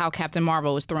make of how Captain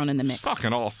Marvel was thrown in the mix?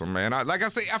 Fucking awesome, man. Like I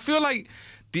say, I feel like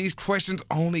these questions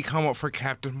only come up for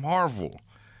Captain Marvel.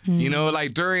 You know,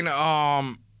 like during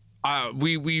I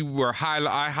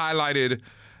highlighted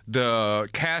the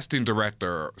casting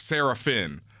director, Sarah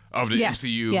Finn, of the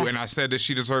MCU, and I said that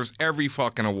she deserves every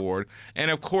fucking award.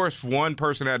 And of course, one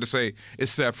person had to say,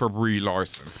 except for Brie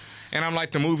Larson. And I'm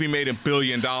like, the movie made $1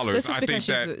 billion. This is because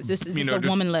this is a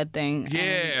woman-led thing.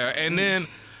 Yeah, and then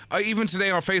even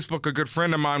today on Facebook, a good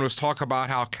friend of mine was talking about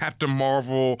how Captain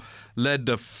Marvel led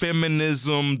the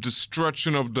feminism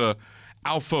destruction of the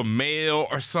alpha male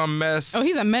or some mess. Oh,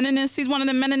 he's a meninist. He's one of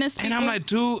the meninists people. And I'm like,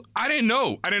 dude, I didn't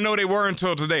know they were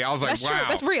until today. I was like, that's wow. True.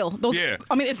 That's real.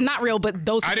 I mean, it's not real, but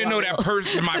those people I didn't know that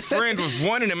person. My friend was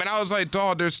one of them, and I was like,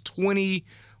 dog, there's 22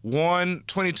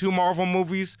 Marvel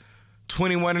movies.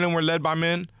 21 of them were led by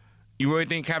men. You really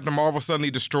think Captain Marvel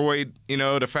suddenly destroyed,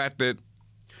 the fact that...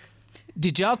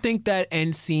 Did y'all think that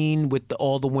end scene with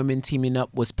all the women teaming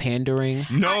up was pandering?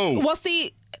 No. Well,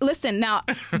 see, listen, now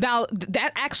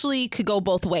that actually could go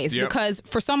both ways. Yep. Because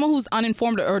for someone who's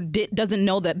uninformed or doesn't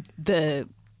know the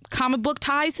comic book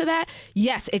ties to that,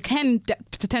 yes, it can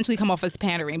potentially come off as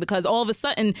pandering, because all of a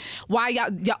sudden, why y'all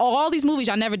all these movies,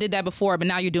 y'all never did that before, but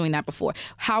now you're doing that before.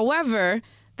 However...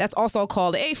 That's also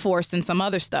called A-Force and some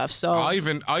other stuff. So I'll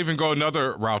even go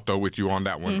another route though with you on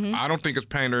that one. Mm-hmm. I don't think it's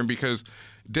pandering, because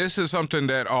this is something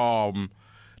that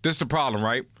this is the problem,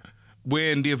 right?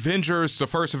 When the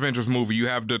first Avengers movie, you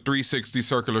have the 360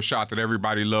 circular shot that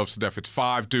everybody loves to death. It's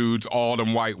 5 dudes, all of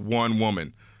them white, 1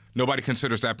 woman. Nobody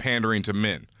considers that pandering to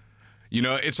men.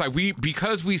 It's like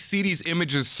because we see these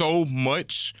images so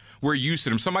much, we're used to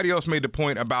them. Somebody else made the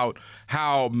point about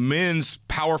how men's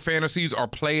power fantasies are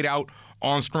played out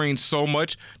on screen so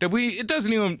much that it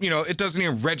doesn't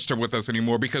even register with us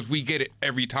anymore because we get it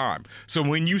every time. So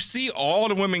when you see all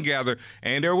the women gather,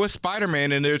 and there was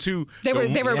Spider-Man in there too, they were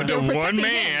protecting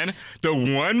him. The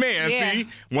one man. Yeah. See,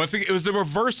 once again, it was the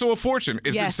reversal of fortune.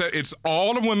 It's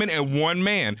all the women and one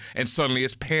man, and suddenly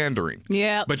it's pandering.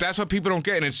 Yeah. But that's what people don't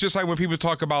get, and it's just like when people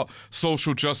talk about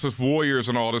social justice warriors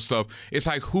and all this stuff. It's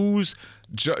like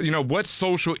what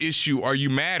social issue are you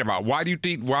mad about? Why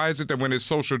is it that when it's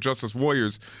social justice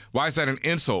warriors, why is that an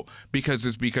insult? Because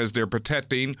they're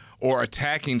protecting or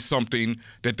attacking something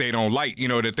that they don't like,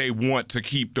 that they want to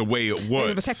keep the way it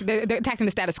was. They're attacking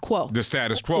the status quo. The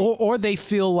status quo. Or they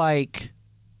feel like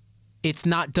it's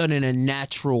not done in a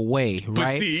natural way, right? But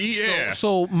see, yeah.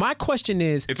 So my question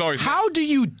is, how do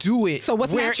you do it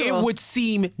what's where natural? it would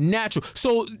seem natural?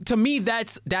 So to me,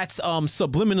 that's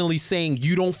subliminally saying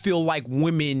you don't feel like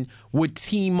women would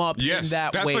team up in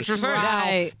that that's way. what you're saying.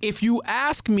 Right. Now, if you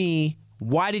ask me,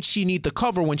 why did she need the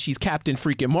cover when she's Captain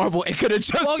freaking Marvel? It could have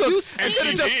just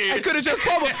it could have just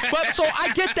covered. But so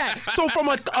I get that. So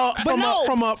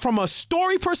from a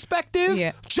story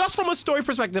perspective, just from a story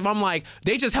perspective, I'm like,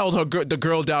 they just held the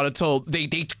girl down until they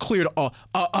cleared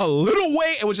a little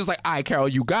way. It was just like, all right, Carol,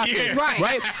 you got this,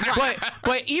 right?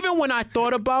 But even when I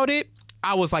thought about it,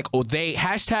 I was like, oh, they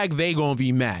gonna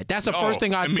be mad. That's the first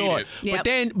thing I thought.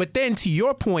 Yep. But then to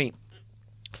your point,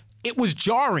 it was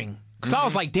jarring. Because I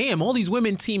was like, damn, all these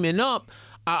women teaming up.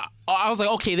 I was like,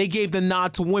 okay, they gave the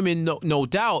nod to women, no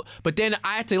doubt. But then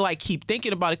I had to keep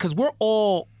thinking about it because we're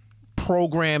all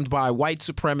programmed by white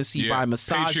supremacy, by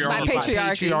misogyny, by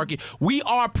patriarchy. We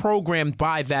are programmed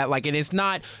by that. And it's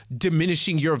not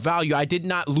diminishing your value. I did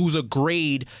not lose a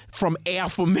grade from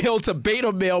alpha male to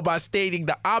beta male by stating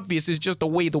the obvious. It's just the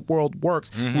way the world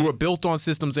works. We were built on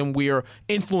systems and we're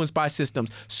influenced by systems.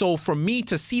 So for me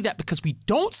to see that, because we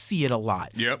don't see it a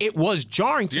lot, it was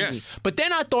jarring to me. But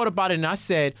then I thought about it and I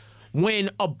said,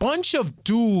 when a bunch of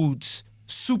dudes,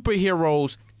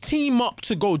 superheroes, team up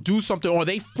to go do something, or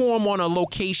they form on a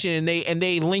location and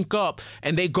they link up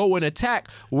and they go and attack,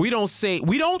 we don't say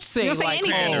like,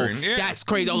 that's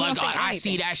crazy. I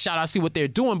see that shot, I see what they're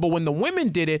doing. But when the women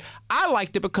did it, I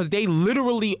liked it because they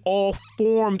literally all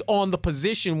formed on the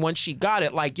position when she got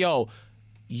it. Like, yo,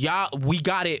 yeah, we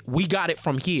got it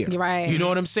from here. Right. You know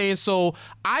what I'm saying? So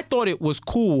I thought it was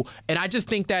cool, and I just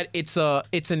think that it's an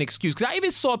excuse. Because I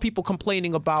even saw people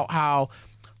complaining about how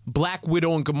Black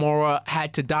Widow and Gamora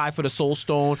had to die for the Soul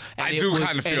Stone. And I do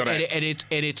kind of feel that. And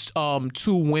it's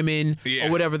two women,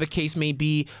 or whatever the case may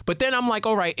be. But then I'm like,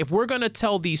 all right, if we're going to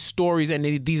tell these stories, and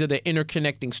these are the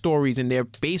interconnecting stories, and they're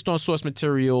based on source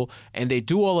material, and they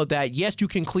do all of that, yes, you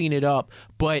can clean it up,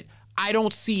 but I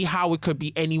don't see how it could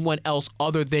be anyone else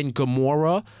other than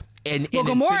Gamora.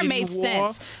 Gamora made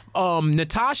sense.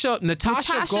 Natasha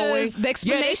going. The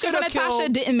explanation for Natasha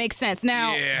didn't make sense.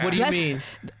 Now, what do you mean?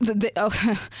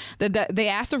 They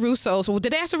asked the Russos. Well,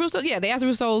 did they ask the Russos? Yeah, they asked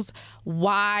the Russos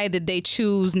why did they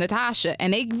choose Natasha,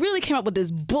 and they really came up with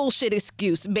this bullshit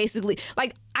excuse. Basically,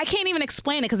 I can't even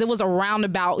explain it because it was a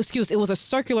roundabout excuse. It was a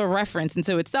circular reference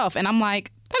into itself, and I'm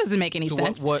like, that doesn't make any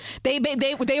sense. What? They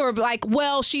were like,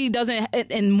 well, she doesn't,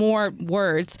 in more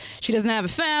words, she doesn't have a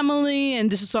family,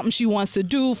 and this is something she wants to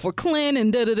do for Clint,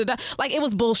 and da-da-da-da. It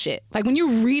was bullshit. When you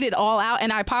read it all out,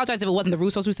 and I apologize if it wasn't the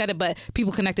Russos who said it, but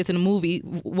people connected to the movie,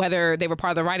 whether they were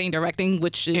part of the writing, directing,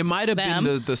 which is it might have them.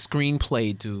 been the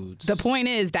screenplay dudes. The point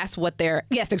is, that's what they're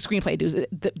screenplay dudes.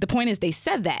 The point is, they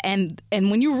said that, and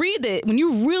when you read it, when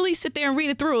you really sit there and read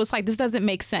it through, it's like, this doesn't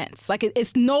make sense.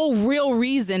 It's no real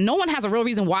reason. No one has a real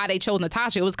reason why they chose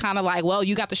Natasha. It was kind of like, well,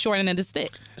 you got the short end of the stick.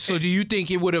 So do you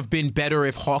think it would have been better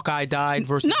if Hawkeye died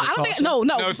versus Natasha? I don't think.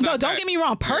 No, don't get me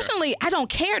wrong. Personally, I don't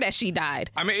care that she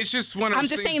died. I mean, it's just one of those I'm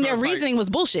just things saying their reasoning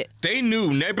was bullshit.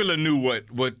 Nebula knew what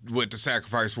the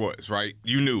sacrifice was, right?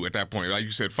 You knew at that point. Like you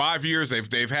said, 5 years,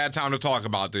 they've had time to talk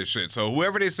about this shit. So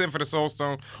whoever they sent for the Soul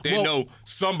Stone, they know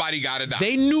somebody got to die.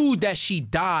 They knew that she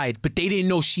died, but they didn't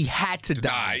know she had to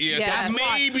die. Yeah, that's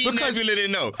maybe Nebula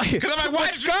didn't know. Because I'm like, why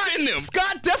did you send them? Scott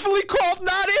definitely called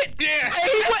not it. Yeah. And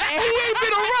he ain't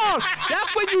been around.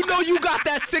 That's when you know you got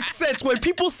that sixth sense. When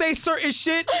people say certain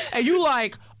shit and you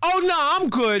like, oh, nah, I'm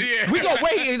good. Yeah. We go,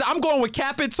 wait, I'm going with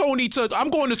Cap and Tony I'm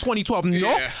going to 2012.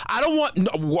 Nope, I don't want,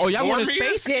 y'all going to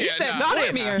space? Yeah, he said not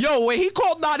it. Yo, when he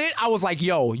called not it, I was like,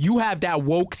 yo, you have that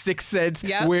woke sixth sense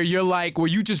where you're like, where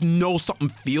you just know something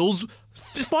feels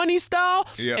funny style.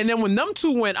 Yep. And then when them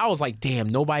two went, I was like, damn,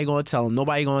 nobody gonna tell him.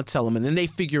 And then they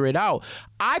figure it out.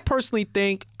 I personally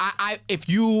think, I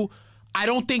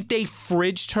don't think they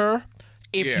fridged her.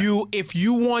 If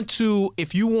you want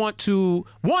to,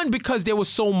 one, because there was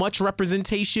so much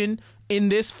representation in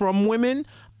this from women,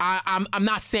 I'm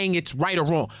not saying it's right or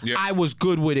wrong. Yeah. I was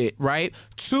good with it, right?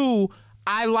 2,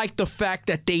 I like the fact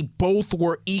that they both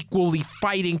were equally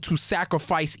fighting to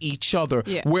sacrifice each other.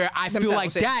 Yeah. Where I feel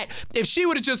like that, if she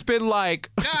would have just been like,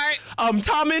 right.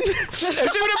 Tommen, if she would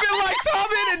have been like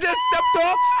Tommen and just stepped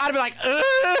off, I'd be like,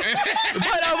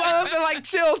 but I'd be like,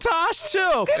 chill, Tosh,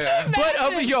 chill. But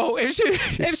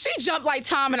if she jumped like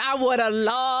Tom and I would have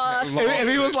lost. If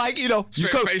he was like,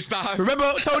 Straight face dive.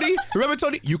 Remember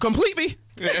Tony, you complete me.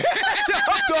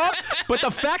 But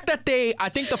the fact that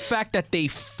they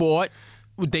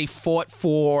fought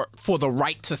for the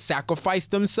right to sacrifice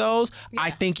themselves. Yeah. I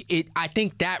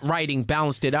think that writing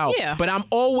balanced it out. Yeah. But I'm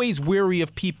always weary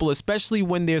of people, especially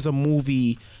when there's a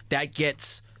movie that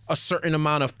gets a certain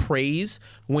amount of praise,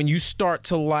 when you start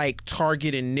to like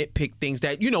target and nitpick things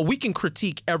that, we can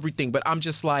critique everything, but I'm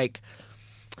just like,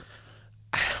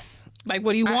 like,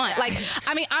 what do you want?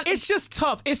 It's just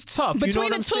tough. It's tough. Between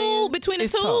the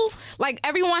two, like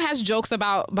everyone has jokes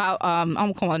about I'm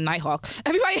gonna call it Nighthawk.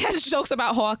 Everybody has jokes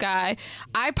about Hawkeye.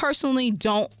 I personally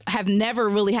have never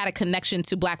really had a connection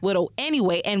to Black Widow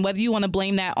anyway. And whether you want to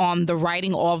blame that on the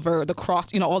writing over the cross,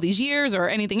 all these years or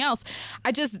anything else,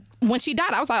 when she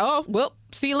died, I was like, oh well,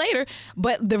 see you later.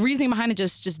 But the reasoning behind it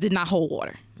just did not hold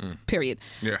water. Period.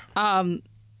 Yeah.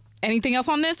 Anything else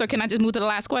on this, or can I just move to the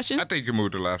last question? I think you can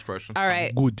move to the last question. All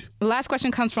right. Good. The last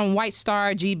question comes from White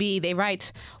Star GB. They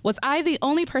write, was I the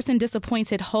only person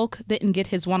disappointed Hulk didn't get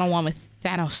his one-on-one with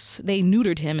Thanos? They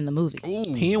neutered him in the movie.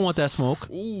 Ooh. He didn't want that smoke.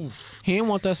 Oof. He didn't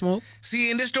want that smoke.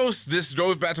 See, and this goes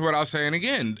back to what I was saying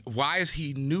again. Why is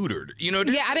he neutered?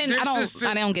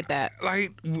 I don't get that.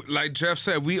 Like Jeff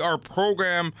said, we are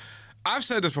programmed. I've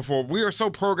said this before. We are so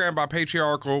programmed by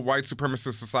patriarchal white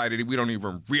supremacist society that we don't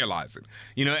even realize it.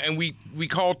 And we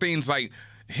call things like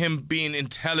him being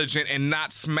intelligent and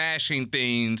not smashing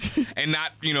things and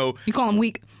not, You call him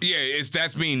weak. Yeah,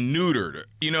 that's being neutered.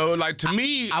 To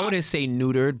me, I wouldn't say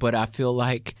neutered, but I feel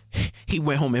like he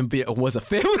went home and was a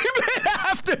family man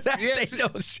after that. Yes. They know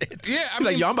shit. Yeah,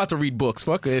 I'm about to read books.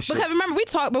 Fuck this shit. Because remember,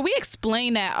 we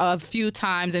explained that a few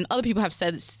times, and other people have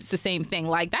said the same thing.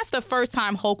 Like, that's the first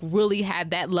time Hulk really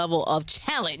had that level of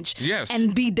challenge. Yes.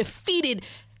 And be defeated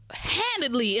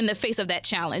handedly in the face of that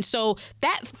challenge. So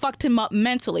that fucked him up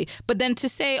mentally. But then to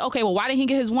say, okay, well, why didn't he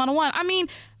get his one-on-one? I mean,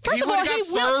 first of all, he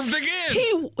served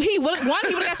again. He would have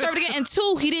got served again, and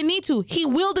 2, he didn't need to. He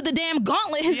wielded the damn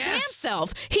gauntlet his damn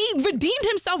self. He redeemed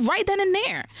himself right then and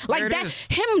there. Like that,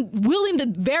 him wielding the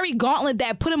very gauntlet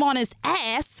that put him on his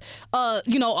ass, a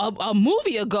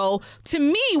movie ago, to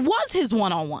me was his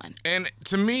one-on-one. And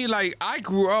to me, like, I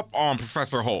grew up on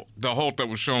Professor Hulk, the Hulk that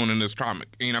was shown in this comic.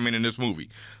 In this movie.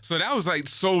 So that was like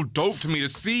so dope to me to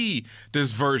see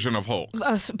this version of Hulk.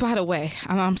 By the way,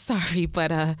 I'm sorry,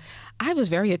 but I was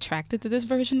very attracted to this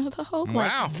version of the Hulk.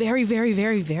 Wow. Like, very, very,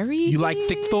 very, very. You like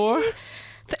thick Thor?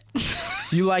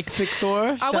 You like thick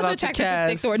Thor? I wasn't attracted to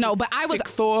thick Thor. No, but I was. Thick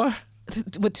Thor?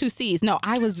 With 2 C's. No,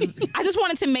 I was. I just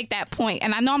wanted to make that point,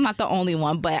 and I know I'm not the only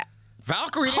one, but.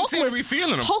 Valkyrie didn't seem to be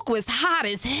feeling him. Hulk was hot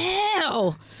as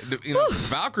hell.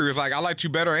 Valkyrie was like, I liked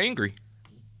you better angry.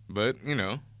 But,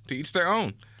 to each their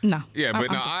own. No. Yeah, but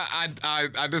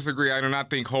I disagree. I do not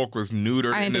think Hulk was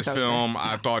neutered in this film.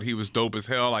 I thought he was dope as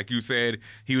hell. Like you said,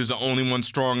 he was the only one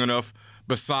strong enough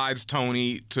besides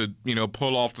Tony to,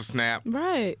 pull off the snap.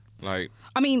 Right. Like,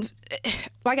 I mean,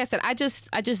 like I said, I just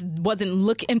wasn't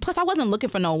looking, and plus I wasn't looking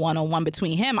for no one-on-one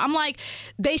between him. I'm like,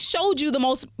 they showed you the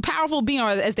most powerful being, or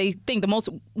as they think,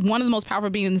 one of the most powerful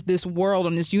beings in this world,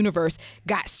 in this universe,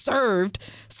 got served.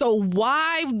 So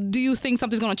why do you think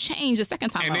something's going to change the second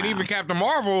time and around? then even Captain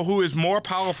Marvel, who is more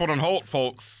powerful than Hulk,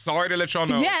 folks, sorry to let y'all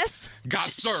know, got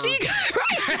served. Right.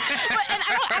 And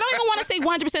I don't even want to say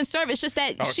 100% served. It's just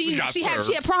that she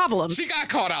had problems. She got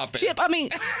caught out there.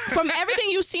 From everything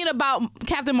you've seen about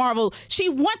Captain Marvel, she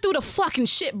went through the fucking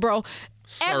shit, bro.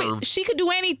 She could do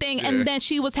anything, and then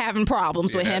she was having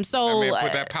problems with him. So that man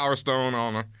put that Power Stone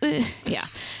on her. Yeah.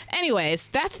 Anyways,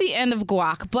 that's the end of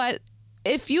Guac. But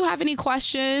if you have any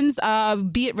questions,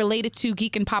 be it related to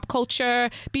geek and pop culture,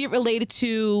 be it related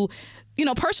to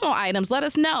personal items, let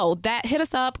us know. Hit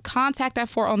us up,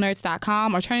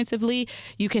 contact@forallnerds.com. Alternatively,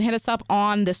 you can hit us up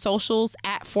on the socials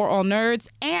 @forallnerds.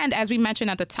 And as we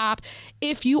mentioned at the top,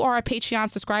 if you are a Patreon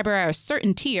subscriber at a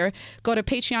certain tier, go to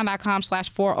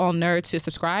patreon.com/forallnerds to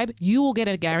subscribe. You will get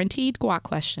a guaranteed Guac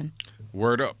question.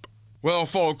 Word up. Well,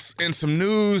 folks, in some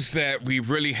news that we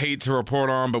really hate to report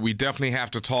on, but we definitely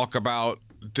have to talk about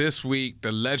this week,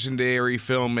 the legendary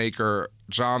filmmaker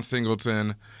John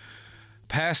Singleton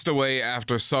passed away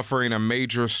after suffering a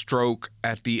major stroke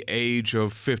at the age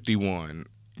of 51.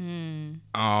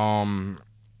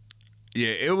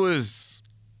 Yeah, it was.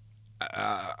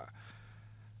 I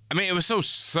mean, it was so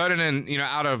sudden and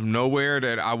out of nowhere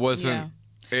that I wasn't.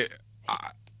 Yeah.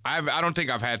 I don't think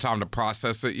I've had time to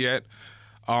process it yet.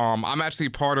 I'm actually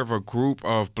part of a group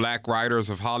of Black writers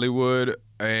of Hollywood,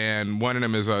 and one of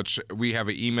them is we have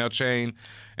an email chain,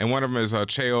 and one of them is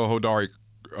Cheo Hodari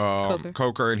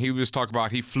Coker, and he was talking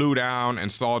about he flew down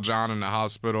and saw John in the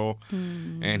hospital,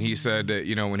 and he said that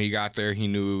when he got there, he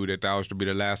knew that was to be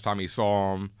the last time he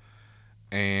saw him,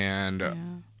 and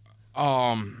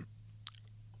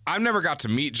I've never got to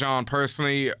meet John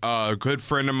personally. A good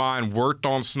friend of mine worked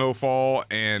on Snowfall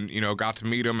and, got to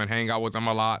meet him and hang out with him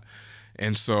a lot.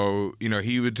 And so,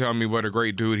 he would tell me what a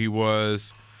great dude he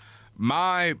was.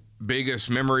 My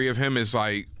biggest memory of him is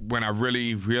like when I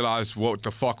really realized what the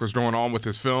fuck was going on with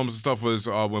his films and stuff was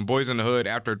when Boys in the Hood,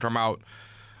 after it came out,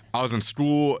 I was in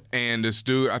school and this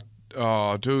dude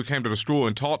came to the school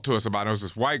and talked to us about it. It was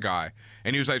this white guy.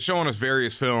 And he was like showing us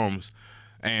various films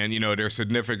and, their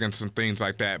significance and things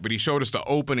like that. But he showed us the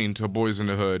opening to Boys in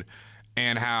the Hood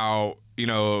and how,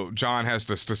 John has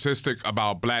the statistic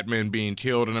about black men being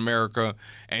killed in America,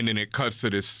 and then it cuts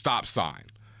to this stop sign.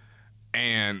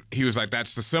 And he was like,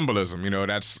 that's the symbolism,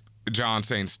 that's John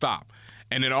saying stop.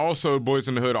 And then also Boys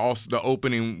in the Hood, also the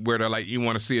opening where they're like, you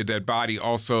want to see a dead body,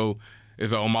 also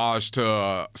is a homage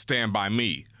to Stand By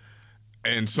Me.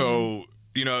 And so,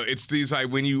 it's these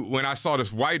like when I saw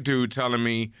this white dude telling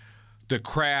me the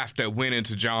craft that went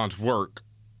into John's work,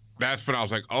 that's when I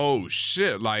was like, oh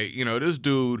shit, like, this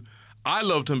dude, I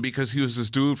loved him because he was this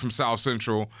dude from South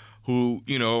Central who,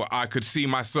 I could see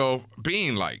myself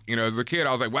being like, as a kid,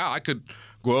 I was like, wow, I could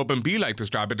grow up and be like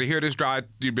this guy. But to hear this guy,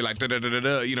 you'd be like,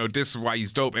 da-da-da-da-da, this is why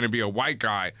he's dope. And it'd be a white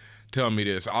guy telling me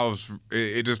this.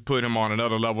 It just put him on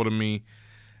another level to me.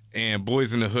 And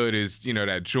Boys in the Hood is,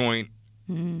 that joint.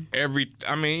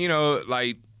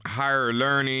 Like higher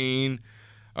learning,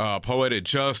 poetic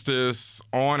justice,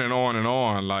 on and on and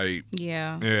on. Like,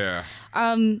 yeah.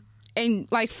 And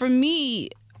like for me,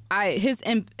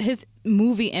 his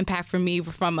movie impact for me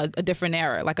from a different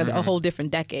era, like a whole different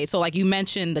decade. So like you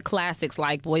mentioned the classics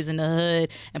like Boys in the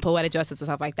Hood and Poetic Justice and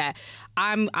stuff like that.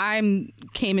 I'm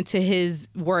came into his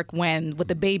work with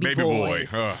the Baby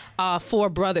Boys, Four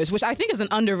Brothers, which I think is an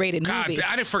underrated movie. God,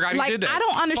 I didn't forget he did that. I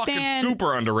don't understand. Fucking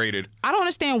super underrated. I don't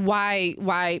understand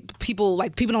why people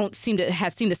don't seem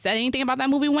to say anything about that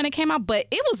movie when it came out, but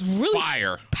it was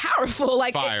really powerful.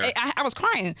 Like I was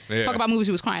crying. Yeah. Talk about movies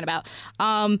he was crying about.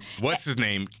 What's his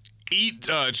name?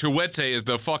 Chiwetel is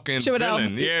the fucking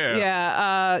villain. Yeah.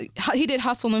 Yeah. He did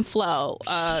Hustle and Flow,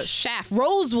 Shaft,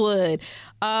 Rosewood.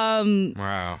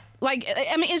 Wow. Like,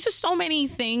 I mean, it's just so many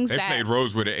things they played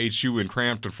Rosewood at HU in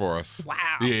Crampton for us. Wow.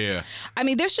 Yeah. I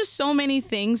mean, there's just so many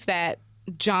things that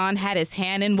John had his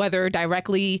hand in, whether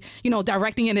directly,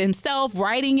 directing it himself,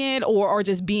 writing it, or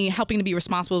just helping to be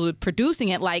responsible with producing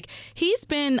it. Like, he's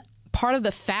been part of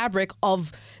the fabric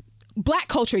of Black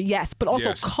culture, yes, but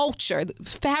also culture, the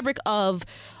fabric of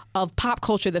pop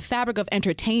culture, the fabric of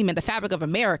entertainment, the fabric of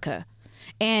America.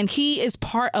 And he is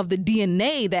part of the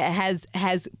DNA that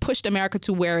has pushed America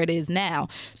to where it is now.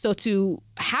 So to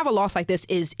have a loss like this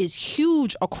is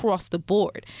huge across the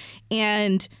board.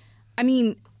 And I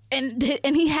mean, and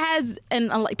he has, and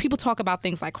like people talk about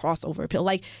things like crossover appeal.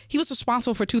 Like he was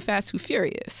responsible for Too Fast, Too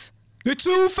Furious. You're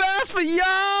too fast for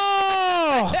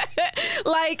y'all.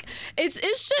 Like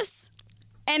it's just,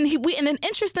 and then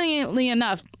interestingly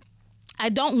enough, I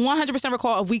don't 100%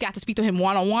 recall if we got to speak to him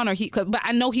one-on-one but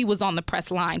I know he was on the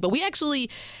press line. But we actually,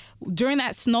 during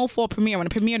that Snowfall premiere, when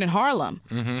it premiered in Harlem,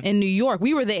 in New York,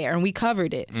 we were there and we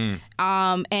covered it.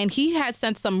 And he had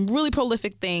sent some really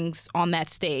prolific things on that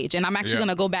stage. And I'm actually going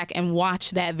to go back and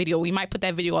watch that video. We might put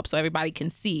that video up so everybody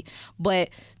can see. But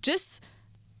just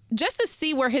to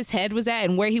see where his head was at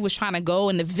and where he was trying to go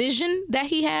and the vision that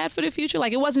he had for the future.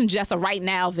 Like, it wasn't just a right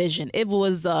now vision. It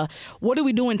was what are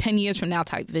we doing 10 years from now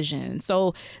type vision.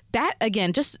 So that,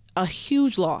 again, just a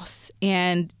huge loss.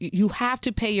 And you have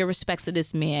to pay your respects to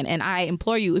this man. And I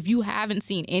implore you, if you haven't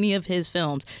seen any of his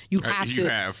films, you have to.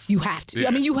 You have to. Yeah.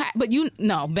 I mean,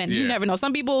 Ben, you never know.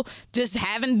 Some people just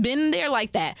haven't been there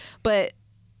like that. But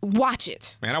watch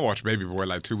it. Man, I watched Baby Boy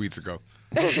like 2 weeks ago.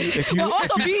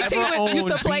 Also, BET used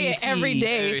to play it every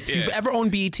day. If you've ever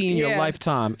owned BET in your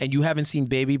lifetime and you haven't seen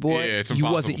Baby Boy, it's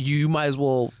impossible. You might as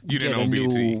well get a new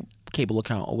BET cable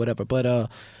account or whatever. But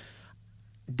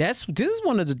this is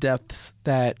one of the deaths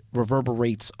that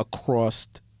reverberates across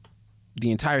the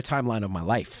entire timeline of my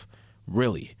life,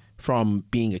 really, from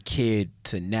being a kid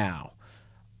to now.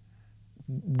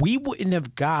 We wouldn't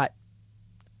have got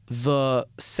the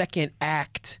second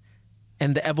act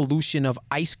and the evolution of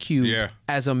Ice Cube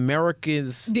as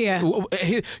America's. Yeah.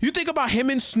 You think about him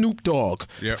and Snoop Dogg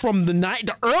from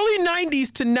the early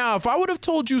 90s to now. If I would have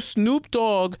told you Snoop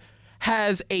Dogg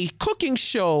has a cooking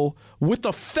show with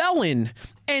a felon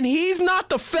and he's not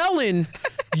the felon,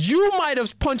 you might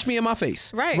have punched me in my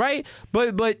face. Right?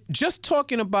 But just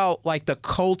talking about like the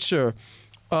culture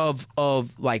of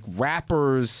like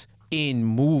rappers in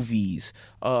movies,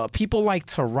 people like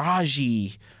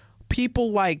Taraji,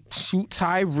 people like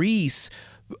Tyrese,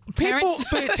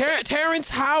 Terrence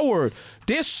Howard.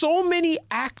 There's so many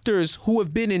actors who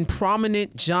have been in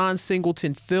prominent John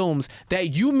Singleton films that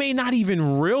you may not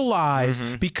even realize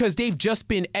because they've just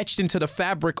been etched into the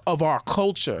fabric of our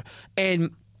culture.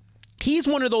 And he's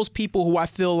one of those people who I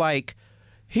feel like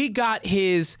he got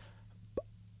his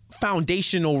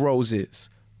foundational roses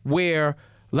where,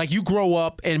 like, you grow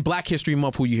up in Black History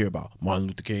Month, who you hear about? Martin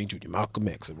Luther King Jr., Malcolm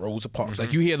X, and Rosa Parks.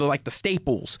 Like, you hear the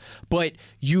staples, but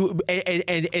and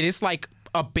it's like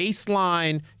a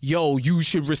baseline, yo, you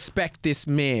should respect this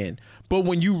man. But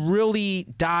when you really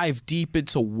dive deep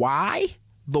into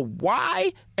the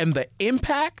why and the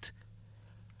impact,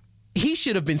 he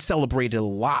should have been celebrated a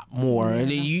lot more. And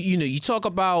you talk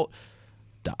about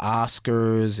the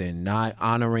Oscars and not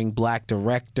honoring Black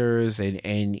directors and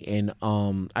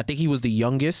I think he was the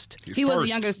youngest. He was the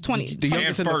youngest, the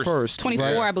youngest in the first. 24,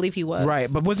 right? I believe he was. Right,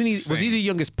 but was he the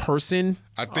youngest person?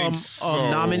 I think so.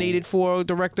 Nominated for a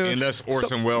director, unless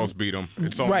Orson Welles beat him.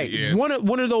 It's only, right.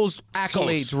 One of those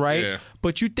accolades, close, right? Yeah.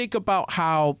 But you think about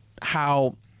how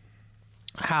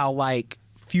like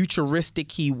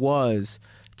futuristic he was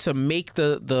to make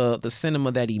the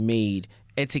cinema that he made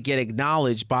and to get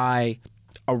acknowledged by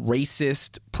a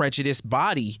racist, prejudiced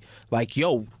body. Like,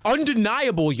 yo,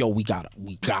 undeniable, yo, we got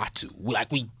to.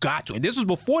 And this was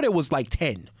before there was like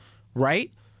 10,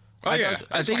 right? Oh, yeah.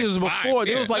 I think it was before.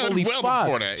 There was like only 5.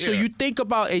 Before that, So you think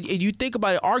about it, and you think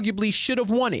about it, arguably should have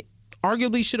won it.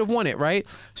 Right?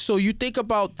 So you think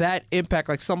about that impact,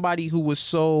 like somebody who was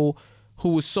so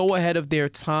ahead of their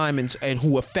time and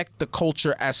who affect the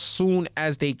culture as soon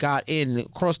as they got in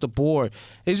across the board.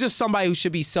 It's just somebody who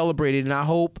should be celebrated, and I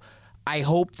hope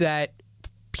that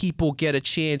people get a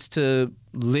chance to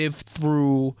live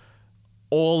through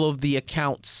all of the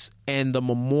accounts and the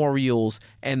memorials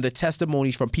and the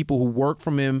testimonies from people who worked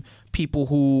from him, people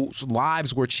whose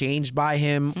lives were changed by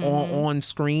him on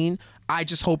screen. I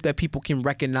just hope that people can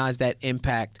recognize that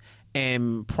impact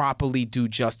and properly do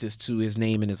justice to his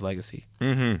name and his legacy.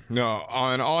 No,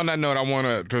 on that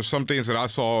note, there's some things that I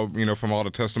saw, from all the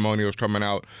testimonials coming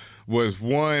out, was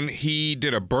one, he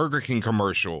did a Burger King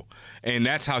commercial, and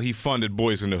that's how he funded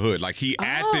Boys in the Hood. Like, he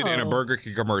acted in a Burger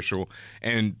King commercial,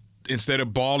 and instead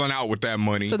of balling out with that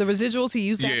money. So the residuals he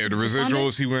used that the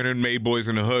residuals he went and made Boys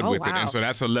in the Hood with it. And so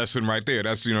that's a lesson right there.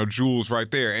 That's, jewels right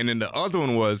there. And then the other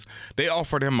one was they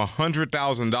offered him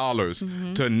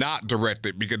 $100,000 to not direct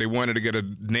it because they wanted to get a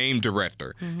name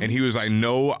director. And he was like,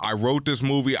 no, I wrote this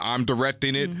movie. I'm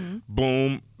directing it.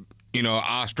 Boom.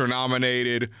 Oscar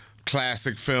nominated,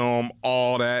 classic film,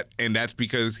 all that. And that's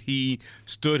because he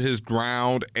stood his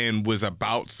ground and was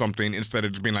about something instead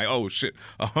of just being like, oh shit,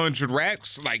 100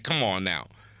 racks? Like, come on now.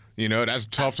 That's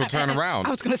tough to turn around.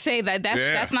 I was going to say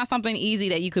that's not something easy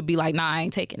that you could be like, nah, I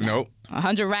ain't taking that. Nope.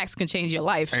 100 racks can change your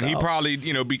life. And he probably,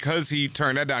 because he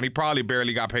turned that down, he probably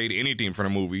barely got paid anything for the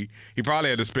movie. He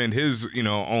probably had to spend his,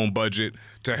 own budget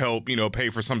to help, pay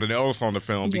for something else on the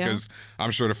film because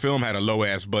I'm sure the film had a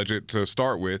low-ass budget to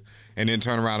start with and then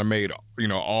turn around and made,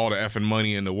 all the effing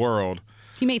money in the world.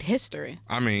 He made history.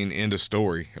 I mean, end of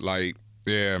story. Like,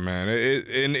 yeah, man.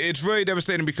 And it's really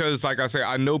devastating because, like I say,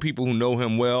 I know people who know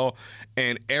him well,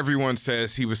 and everyone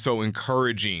says he was so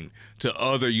encouraging to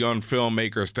other young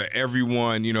filmmakers, to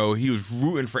everyone. He was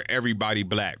rooting for everybody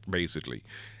Black, basically.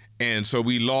 And so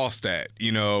we lost that,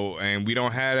 and we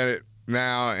don't have it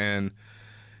now. And,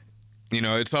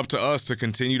 it's up to us to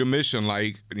continue the mission.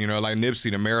 Like, like Nipsey,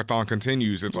 the marathon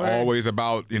continues. It's always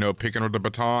about, picking up the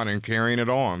baton and carrying it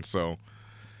on. So,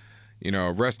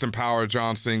 rest in power,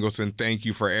 John Singleton. Thank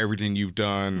you for everything you've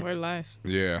done. Word life.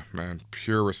 Yeah, man.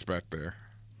 Pure respect there.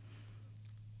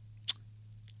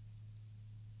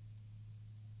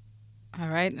 All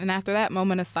right. And after that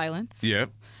moment of silence,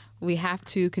 we have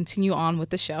to continue on with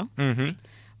the show.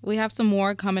 We have some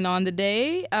more coming on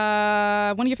today.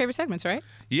 One of your favorite segments, right?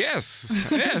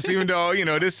 Yes. Even though,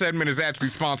 this segment is actually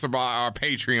sponsored by our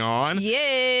Patreon.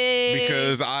 Yay!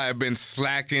 Because I have been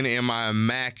slacking in my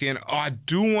macking. Oh, I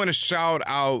do want to shout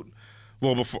out.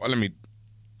 Well, before, let me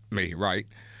right.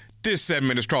 This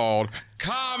segment is called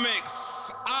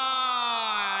Comics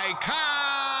I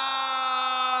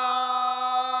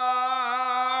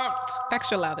Copped.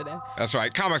 Extra loud today. That's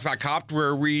right. Comics I Copped,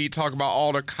 where we talk about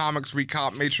all the comics we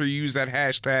copped. Make sure you use that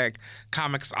hashtag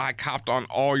Comics I Copped on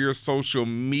all your social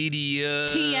media.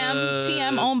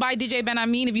 TM, owned by DJ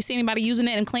Benhameen. If you see anybody using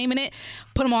it and claiming it,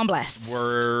 put them on blast.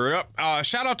 Word up.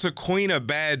 Shout out to Queen of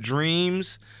Bad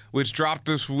Dreams, which dropped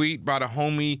this week by the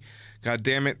homie. God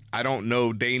damn it, I don't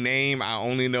know they name. I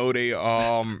only know they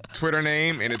Twitter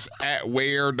name, and it's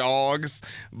 @WereDogs.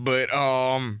 But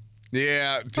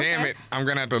yeah, damn it. I'm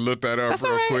going to have to look that up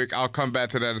real quick. I'll come back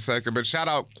to that in a second. But shout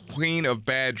out Queen of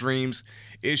Bad Dreams.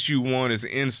 Issue 1 is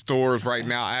in stores right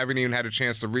now. I haven't even had a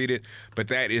chance to read it, but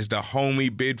that is the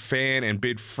homie, big fan and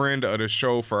big friend of the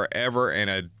show forever and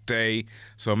a day.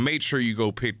 So make sure you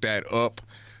go pick that up.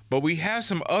 But we have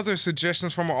some other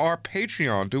suggestions from our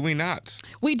Patreon, do we not?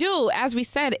 We do. As we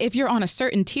said, if you're on a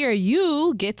certain tier,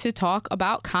 you get to talk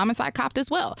about comics I copped as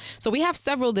well. So we have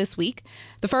several this week.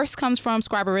 The first comes from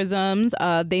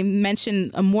Scriberisms. They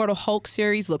mentioned Immortal Hulk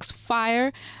series looks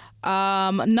fire.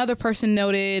 Another person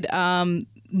noted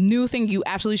new thing you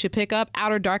absolutely should pick up,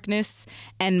 Outer Darkness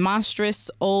and Monstrous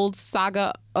Old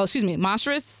Saga of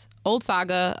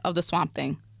the Swamp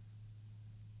Thing.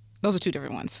 Those are two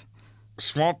different ones.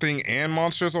 Swamp Thing and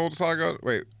Monstrous Old Saga?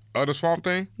 Wait, other Swamp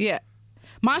Thing? Yeah.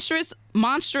 Monstrous,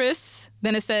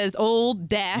 then it says old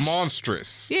dash.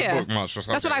 Monstrous. Yeah. The book Monstrous.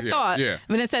 That's okay, what I thought. Yeah.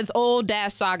 But it says old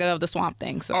dash Saga of the Swamp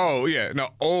Thing. So. Oh, yeah. No,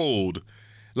 old.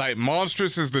 Like,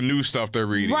 Monstrous is the new stuff they're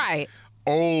reading. Right.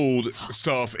 Old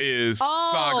stuff is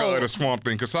Saga of the Swamp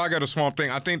Thing. Because Saga of the Swamp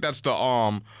Thing, I think that's the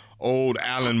old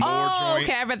Alan Moore joint.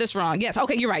 Okay, I read this wrong. Yes,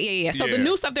 okay, you're right. Yeah. So the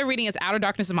new stuff they're reading is Outer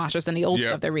Darkness and Monstrous, and the old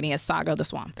stuff they're reading is Saga of the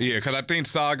Swamp Thing. Yeah, because I think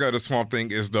Saga of the Swamp Thing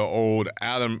is the old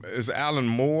Alan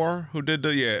Moore who did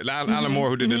the Alan Moore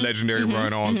who did the legendary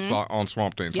run on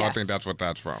Swamp Thing. So I think that's what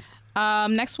that's from.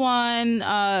 Next one,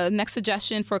 next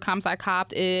suggestion for Comics I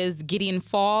Copped is Gideon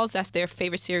Falls. That's their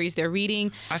favorite series they're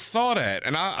reading. I saw that,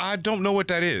 and I don't know what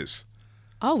that is.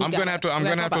 Oh, I'm gonna have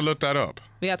to look that up.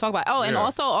 We gotta talk about it. Oh, and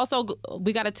also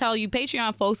we gotta tell you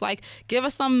Patreon folks, like, give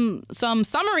us some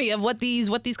summary of what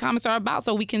these comics are about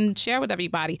so we can share with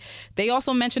everybody. They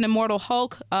also mentioned Immortal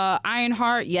Hulk,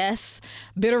 Ironheart, yes,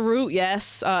 Bitterroot,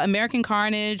 yes, American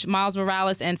Carnage, Miles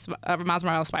Morales, and Miles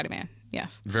Morales Spider-Man.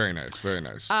 Yes. Very nice, very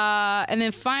nice. And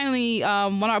then finally,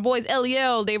 one of our boys,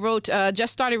 LEL, they wrote,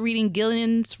 just started reading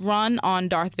Gillian's run on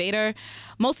Darth Vader,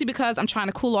 mostly because I'm trying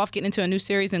to cool off getting into a new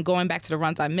series and going back to the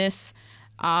runs I miss.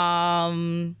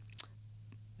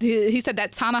 He said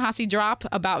that Ta-Nehisi drop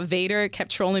about Vader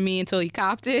kept trolling me until he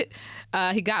copped it.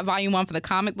 He got volume 1 from the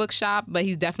comic book shop, but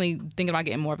he's definitely thinking about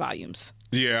getting more volumes.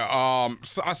 Yeah,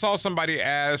 so I saw somebody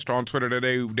asked on Twitter that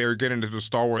they were getting into the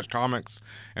Star Wars comics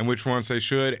and which ones they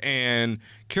should. And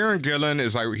Kieran Gillen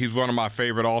he's one of my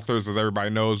favorite authors, as everybody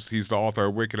knows. He's the author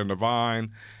of Wicked and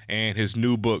Divine, and his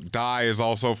new book Die is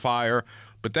also fire.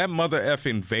 But that mother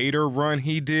effing Vader run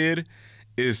he did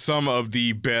is some of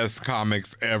the best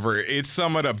comics ever. It's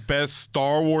some of the best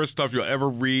Star Wars stuff you'll ever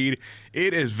read.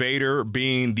 It is Vader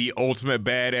being the ultimate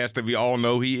badass that we all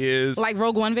know he is. Like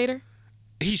Rogue One Vader?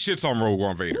 He shits on Rogue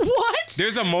One Vader. What?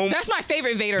 There's a moment. That's my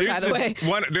favorite Vader, by the way.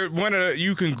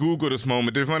 You can Google this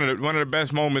moment. There's one of the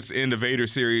best moments in the Vader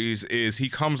series is he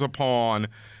comes upon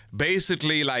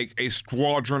basically like a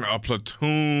squadron, a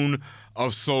platoon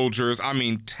of soldiers. I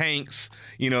mean, tanks,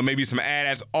 maybe some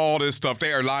AT-ATs, all this stuff.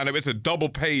 They are lined up. It's a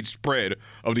double-page spread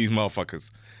of these motherfuckers.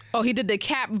 Oh, he did the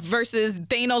Cap versus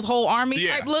Thanos' whole army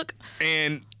type look?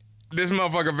 And this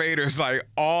motherfucker Vader is like,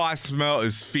 all I smell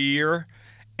is fear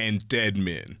and dead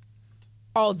men.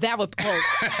 Oh,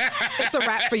 it's a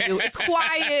wrap for you. It's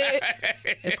quiet.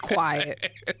 It's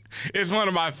quiet. It's one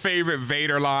of my favorite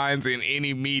Vader lines in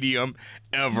any medium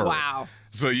ever. Wow.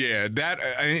 So yeah,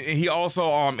 he also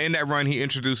in that run he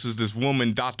introduces this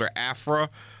woman, Dr.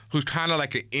 Aphra, who's kind of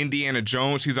like an Indiana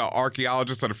Jones. She's an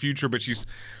archaeologist of the future, but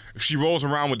she rolls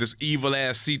around with this evil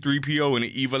ass C-3PO and an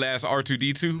evil ass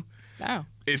R2-D2. Oh.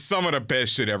 It's some of the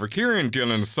best shit ever. Kieran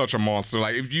Gillen is such a monster.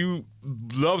 Like, if you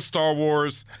love Star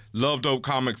Wars, love dope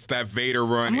comics, that Vader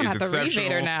run is exceptional. I'm gonna have to read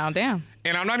Vader now, damn.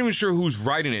 And I'm not even sure who's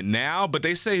writing it now, but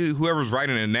they say whoever's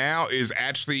writing it now is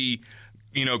actually,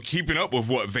 keeping up with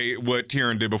what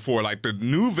Kieran did before. Like, the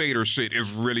new Vader shit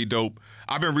is really dope.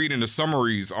 I've been reading the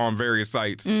summaries on various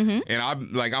sites, and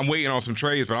I'm waiting on some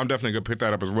trades, but I'm definitely gonna pick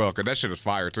that up as well because that shit is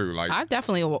fire too. Like, I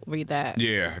definitely will read that.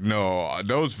 Yeah, no,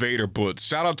 those Vader books.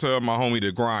 Shout out to my homie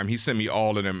The Grime. He sent me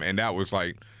all of them, and that was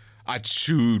like, I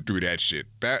chewed through that shit.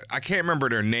 That I can't remember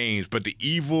their names, but the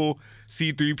evil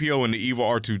C-3PO and the evil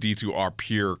R2-D2 are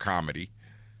pure comedy.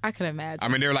 I can imagine. I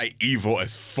mean, they're like evil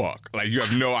as fuck. Like you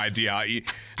have no idea how.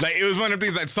 Like it was one of the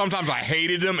things that sometimes I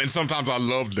hated them and sometimes I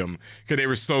loved them because they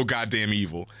were so goddamn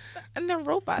evil. And they're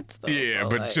robots, though. Yeah, so,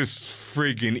 but like... just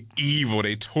freaking evil.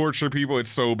 They torture people. It's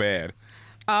so bad.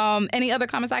 Any other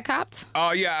comments I copped?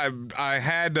 Yeah, I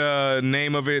had the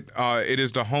name of it. It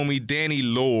is the homie Danny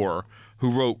Lore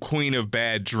who wrote Queen of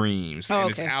Bad Dreams. And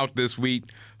it's out this week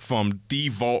from The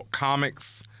Vault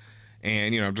Comics.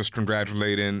 And, I'm just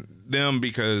congratulating them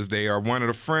because they are one of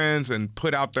the friends and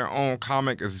put out their own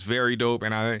comic. It's very dope.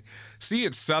 And I see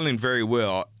it selling very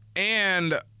well.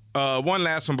 And one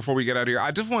last one before we get out of here.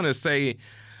 I just want to say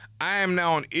I am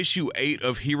now on issue 8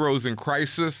 of Heroes in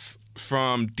Crisis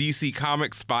from DC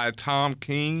Comics by Tom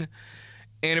King.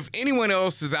 And if anyone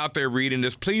else is out there reading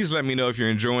this, please let me know if you're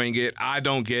enjoying it. I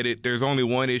don't get it. There's only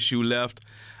one issue left.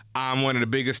 I'm one of the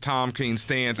biggest Tom King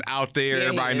stans out there. Yeah,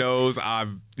 everybody knows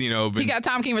I've, been... He got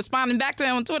Tom King responding back to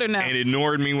him on Twitter now. And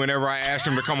ignored me whenever I asked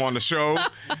him to come on the show.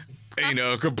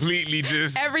 Completely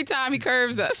just... Every time he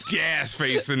curves us.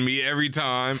 Gas-facing me every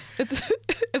time.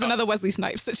 It's another Wesley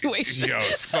Snipes situation. Yo,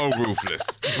 so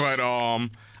ruthless. But, I'm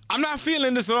not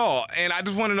feeling this at all. And I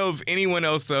just want to know if anyone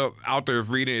else out there is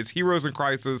reading it. It's Heroes in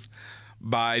Crisis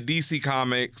by DC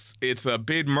Comics. It's a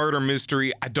big murder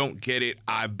mystery. I don't get it.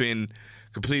 I've been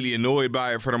completely annoyed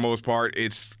by it for the most part.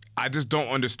 I just don't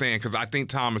understand because I think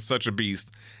Tom is such a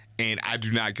beast, and I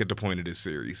do not get the point of this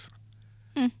series.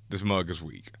 This mug is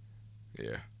weak.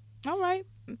 Yeah. All right.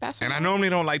 And I normally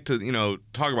don't like to,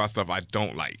 talk about stuff I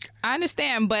don't like. I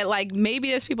understand, but maybe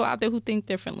there's people out there who think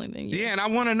differently than you. Yeah, and I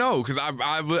want to know because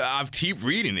I keep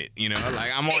reading it.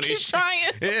 Like I'm on. Keep trying.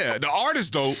 Yeah, the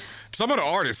artist though. Some of the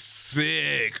art is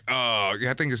sick.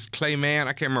 I think it's Clayman.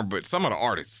 I can't remember, but some of the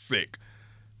art is sick.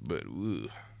 But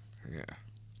yeah.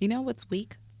 You know what's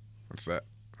weak? What's that?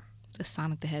 The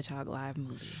Sonic the Hedgehog live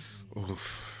movie.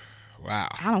 Oof. Wow.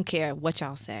 I don't care what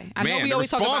y'all say. I know we the always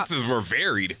talk about responses were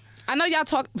varied. I know y'all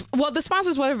talk. Well, the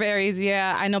sponsors were varied.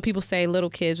 Yeah, I know people say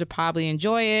little kids would probably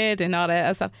enjoy it and all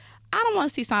that stuff. I don't want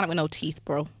to see Sonic with no teeth,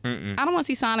 bro. I don't want to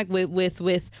see Sonic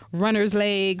with runner's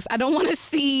legs. I don't want to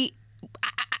see.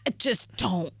 I just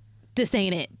don't. This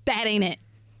ain't it. That ain't it.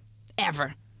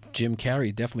 Ever. Jim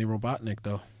Carrey definitely Robotnik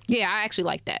though. Yeah, I actually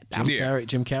like that.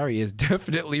 Jim Carrey is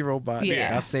definitely Robotnik.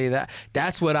 Yeah. I'll say that.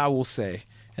 That's what I will say,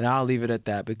 and I'll leave it at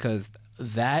that because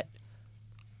that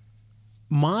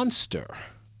monster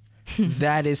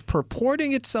that is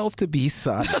purporting itself to be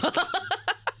Sonic.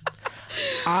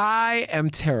 I am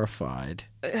terrified.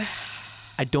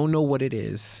 I don't know what it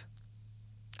is.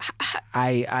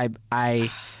 I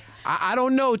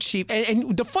don't know, Chief.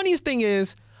 And the funniest thing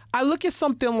is, I look at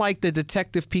something like the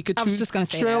Detective Pikachu I was just gonna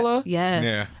say trailer. That. Yes.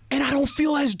 Yeah. And I don't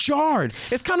feel as jarred.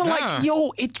 It's kind of like,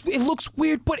 it looks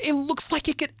weird, but it looks like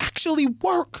it could actually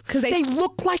work. Because they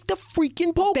look like the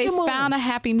freaking Pokemon. They found a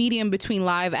happy medium between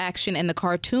live action and the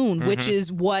cartoon, which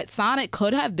is what Sonic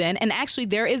could have been. And actually,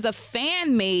 there is a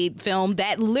fan-made film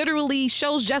that literally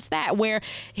shows just that, where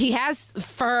he has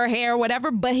fur, hair,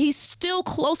 whatever, but he's still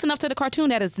close enough to the cartoon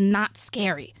that is not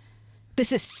scary.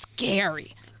 This is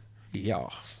scary. Yeah.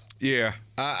 Yeah.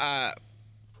 You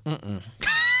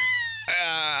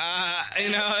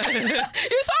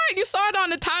saw it on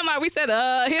the timeline. We said,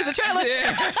 here's a trailer.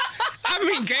 Yeah. I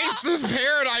mean, Gangsta's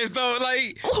Paradise, though.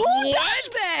 Like, who does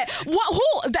that?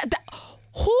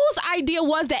 Whose idea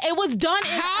was that? It was done in...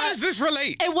 How does this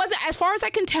relate? It wasn't, as far as I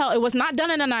can tell, it was not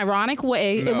done in an ironic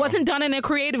way. No. It wasn't done in a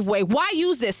creative way. Why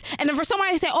use this? And then for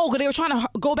somebody to say, oh, they were trying to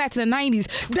go back to the 90s.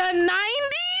 The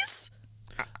 90s?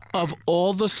 Of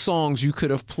all the songs you could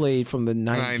have played from the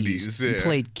 90s, yeah. You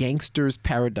played Gangster's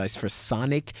Paradise for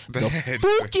Sonic the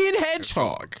freaking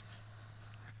Hedgehog.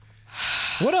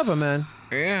 Whatever, man.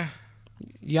 Yeah.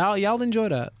 Y'all enjoy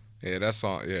that. Yeah, that's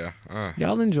all. Yeah.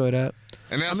 Y'all enjoy that.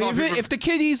 And that's if the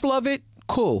kiddies love it,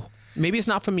 cool. Maybe it's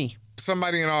not for me.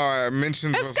 Somebody in our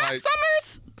mentions was Scott like...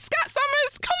 Scott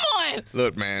Summers, come on.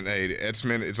 Look, man, hey, the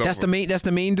X-Men, it's over. That's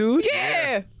the main dude?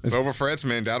 Yeah. It's over for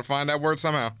X-Men. Gotta find that word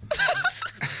somehow.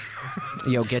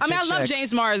 Yo, get your checks. I love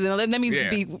James Marsden. Let me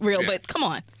be real, but come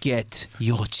on. Get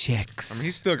your checks. I mean,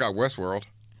 he's still got Westworld.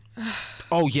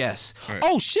 Oh, yes. Right.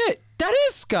 Oh, shit. That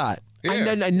is Scott.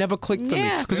 Yeah. I never clicked for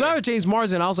me. Because when I heard James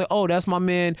Marsden, I was like, oh, that's my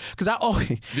man. Because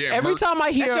every time I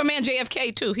hear... That's your man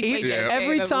JFK, too. He played JFK.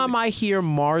 Every time I hear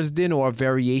Marsden or a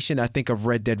variation, I think of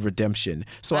Red Dead Redemption.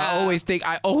 So I always think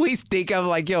of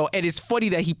like, yo, and it's funny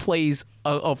that he plays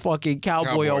a fucking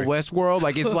cowboy on Westworld.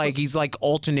 Like, it's like, he's like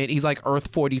alternate. He's like Earth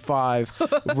 45,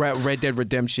 Red Dead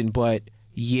Redemption. But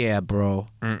yeah, bro.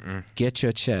 Get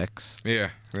your checks. Yeah.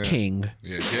 King.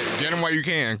 Yeah, get them while you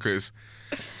can, because,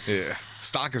 yeah.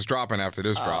 Stock is dropping after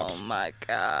this drops. Oh my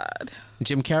God.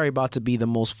 Jim Carrey about to be the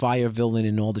most fire villain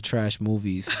in all the trash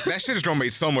movies. That shit is gonna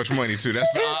make so much money too.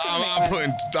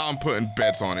 I'm putting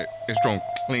bets on it. It's gonna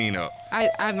clean up.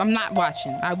 I'm not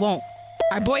watching. I won't.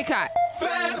 I boycott.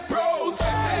 Fan Bros.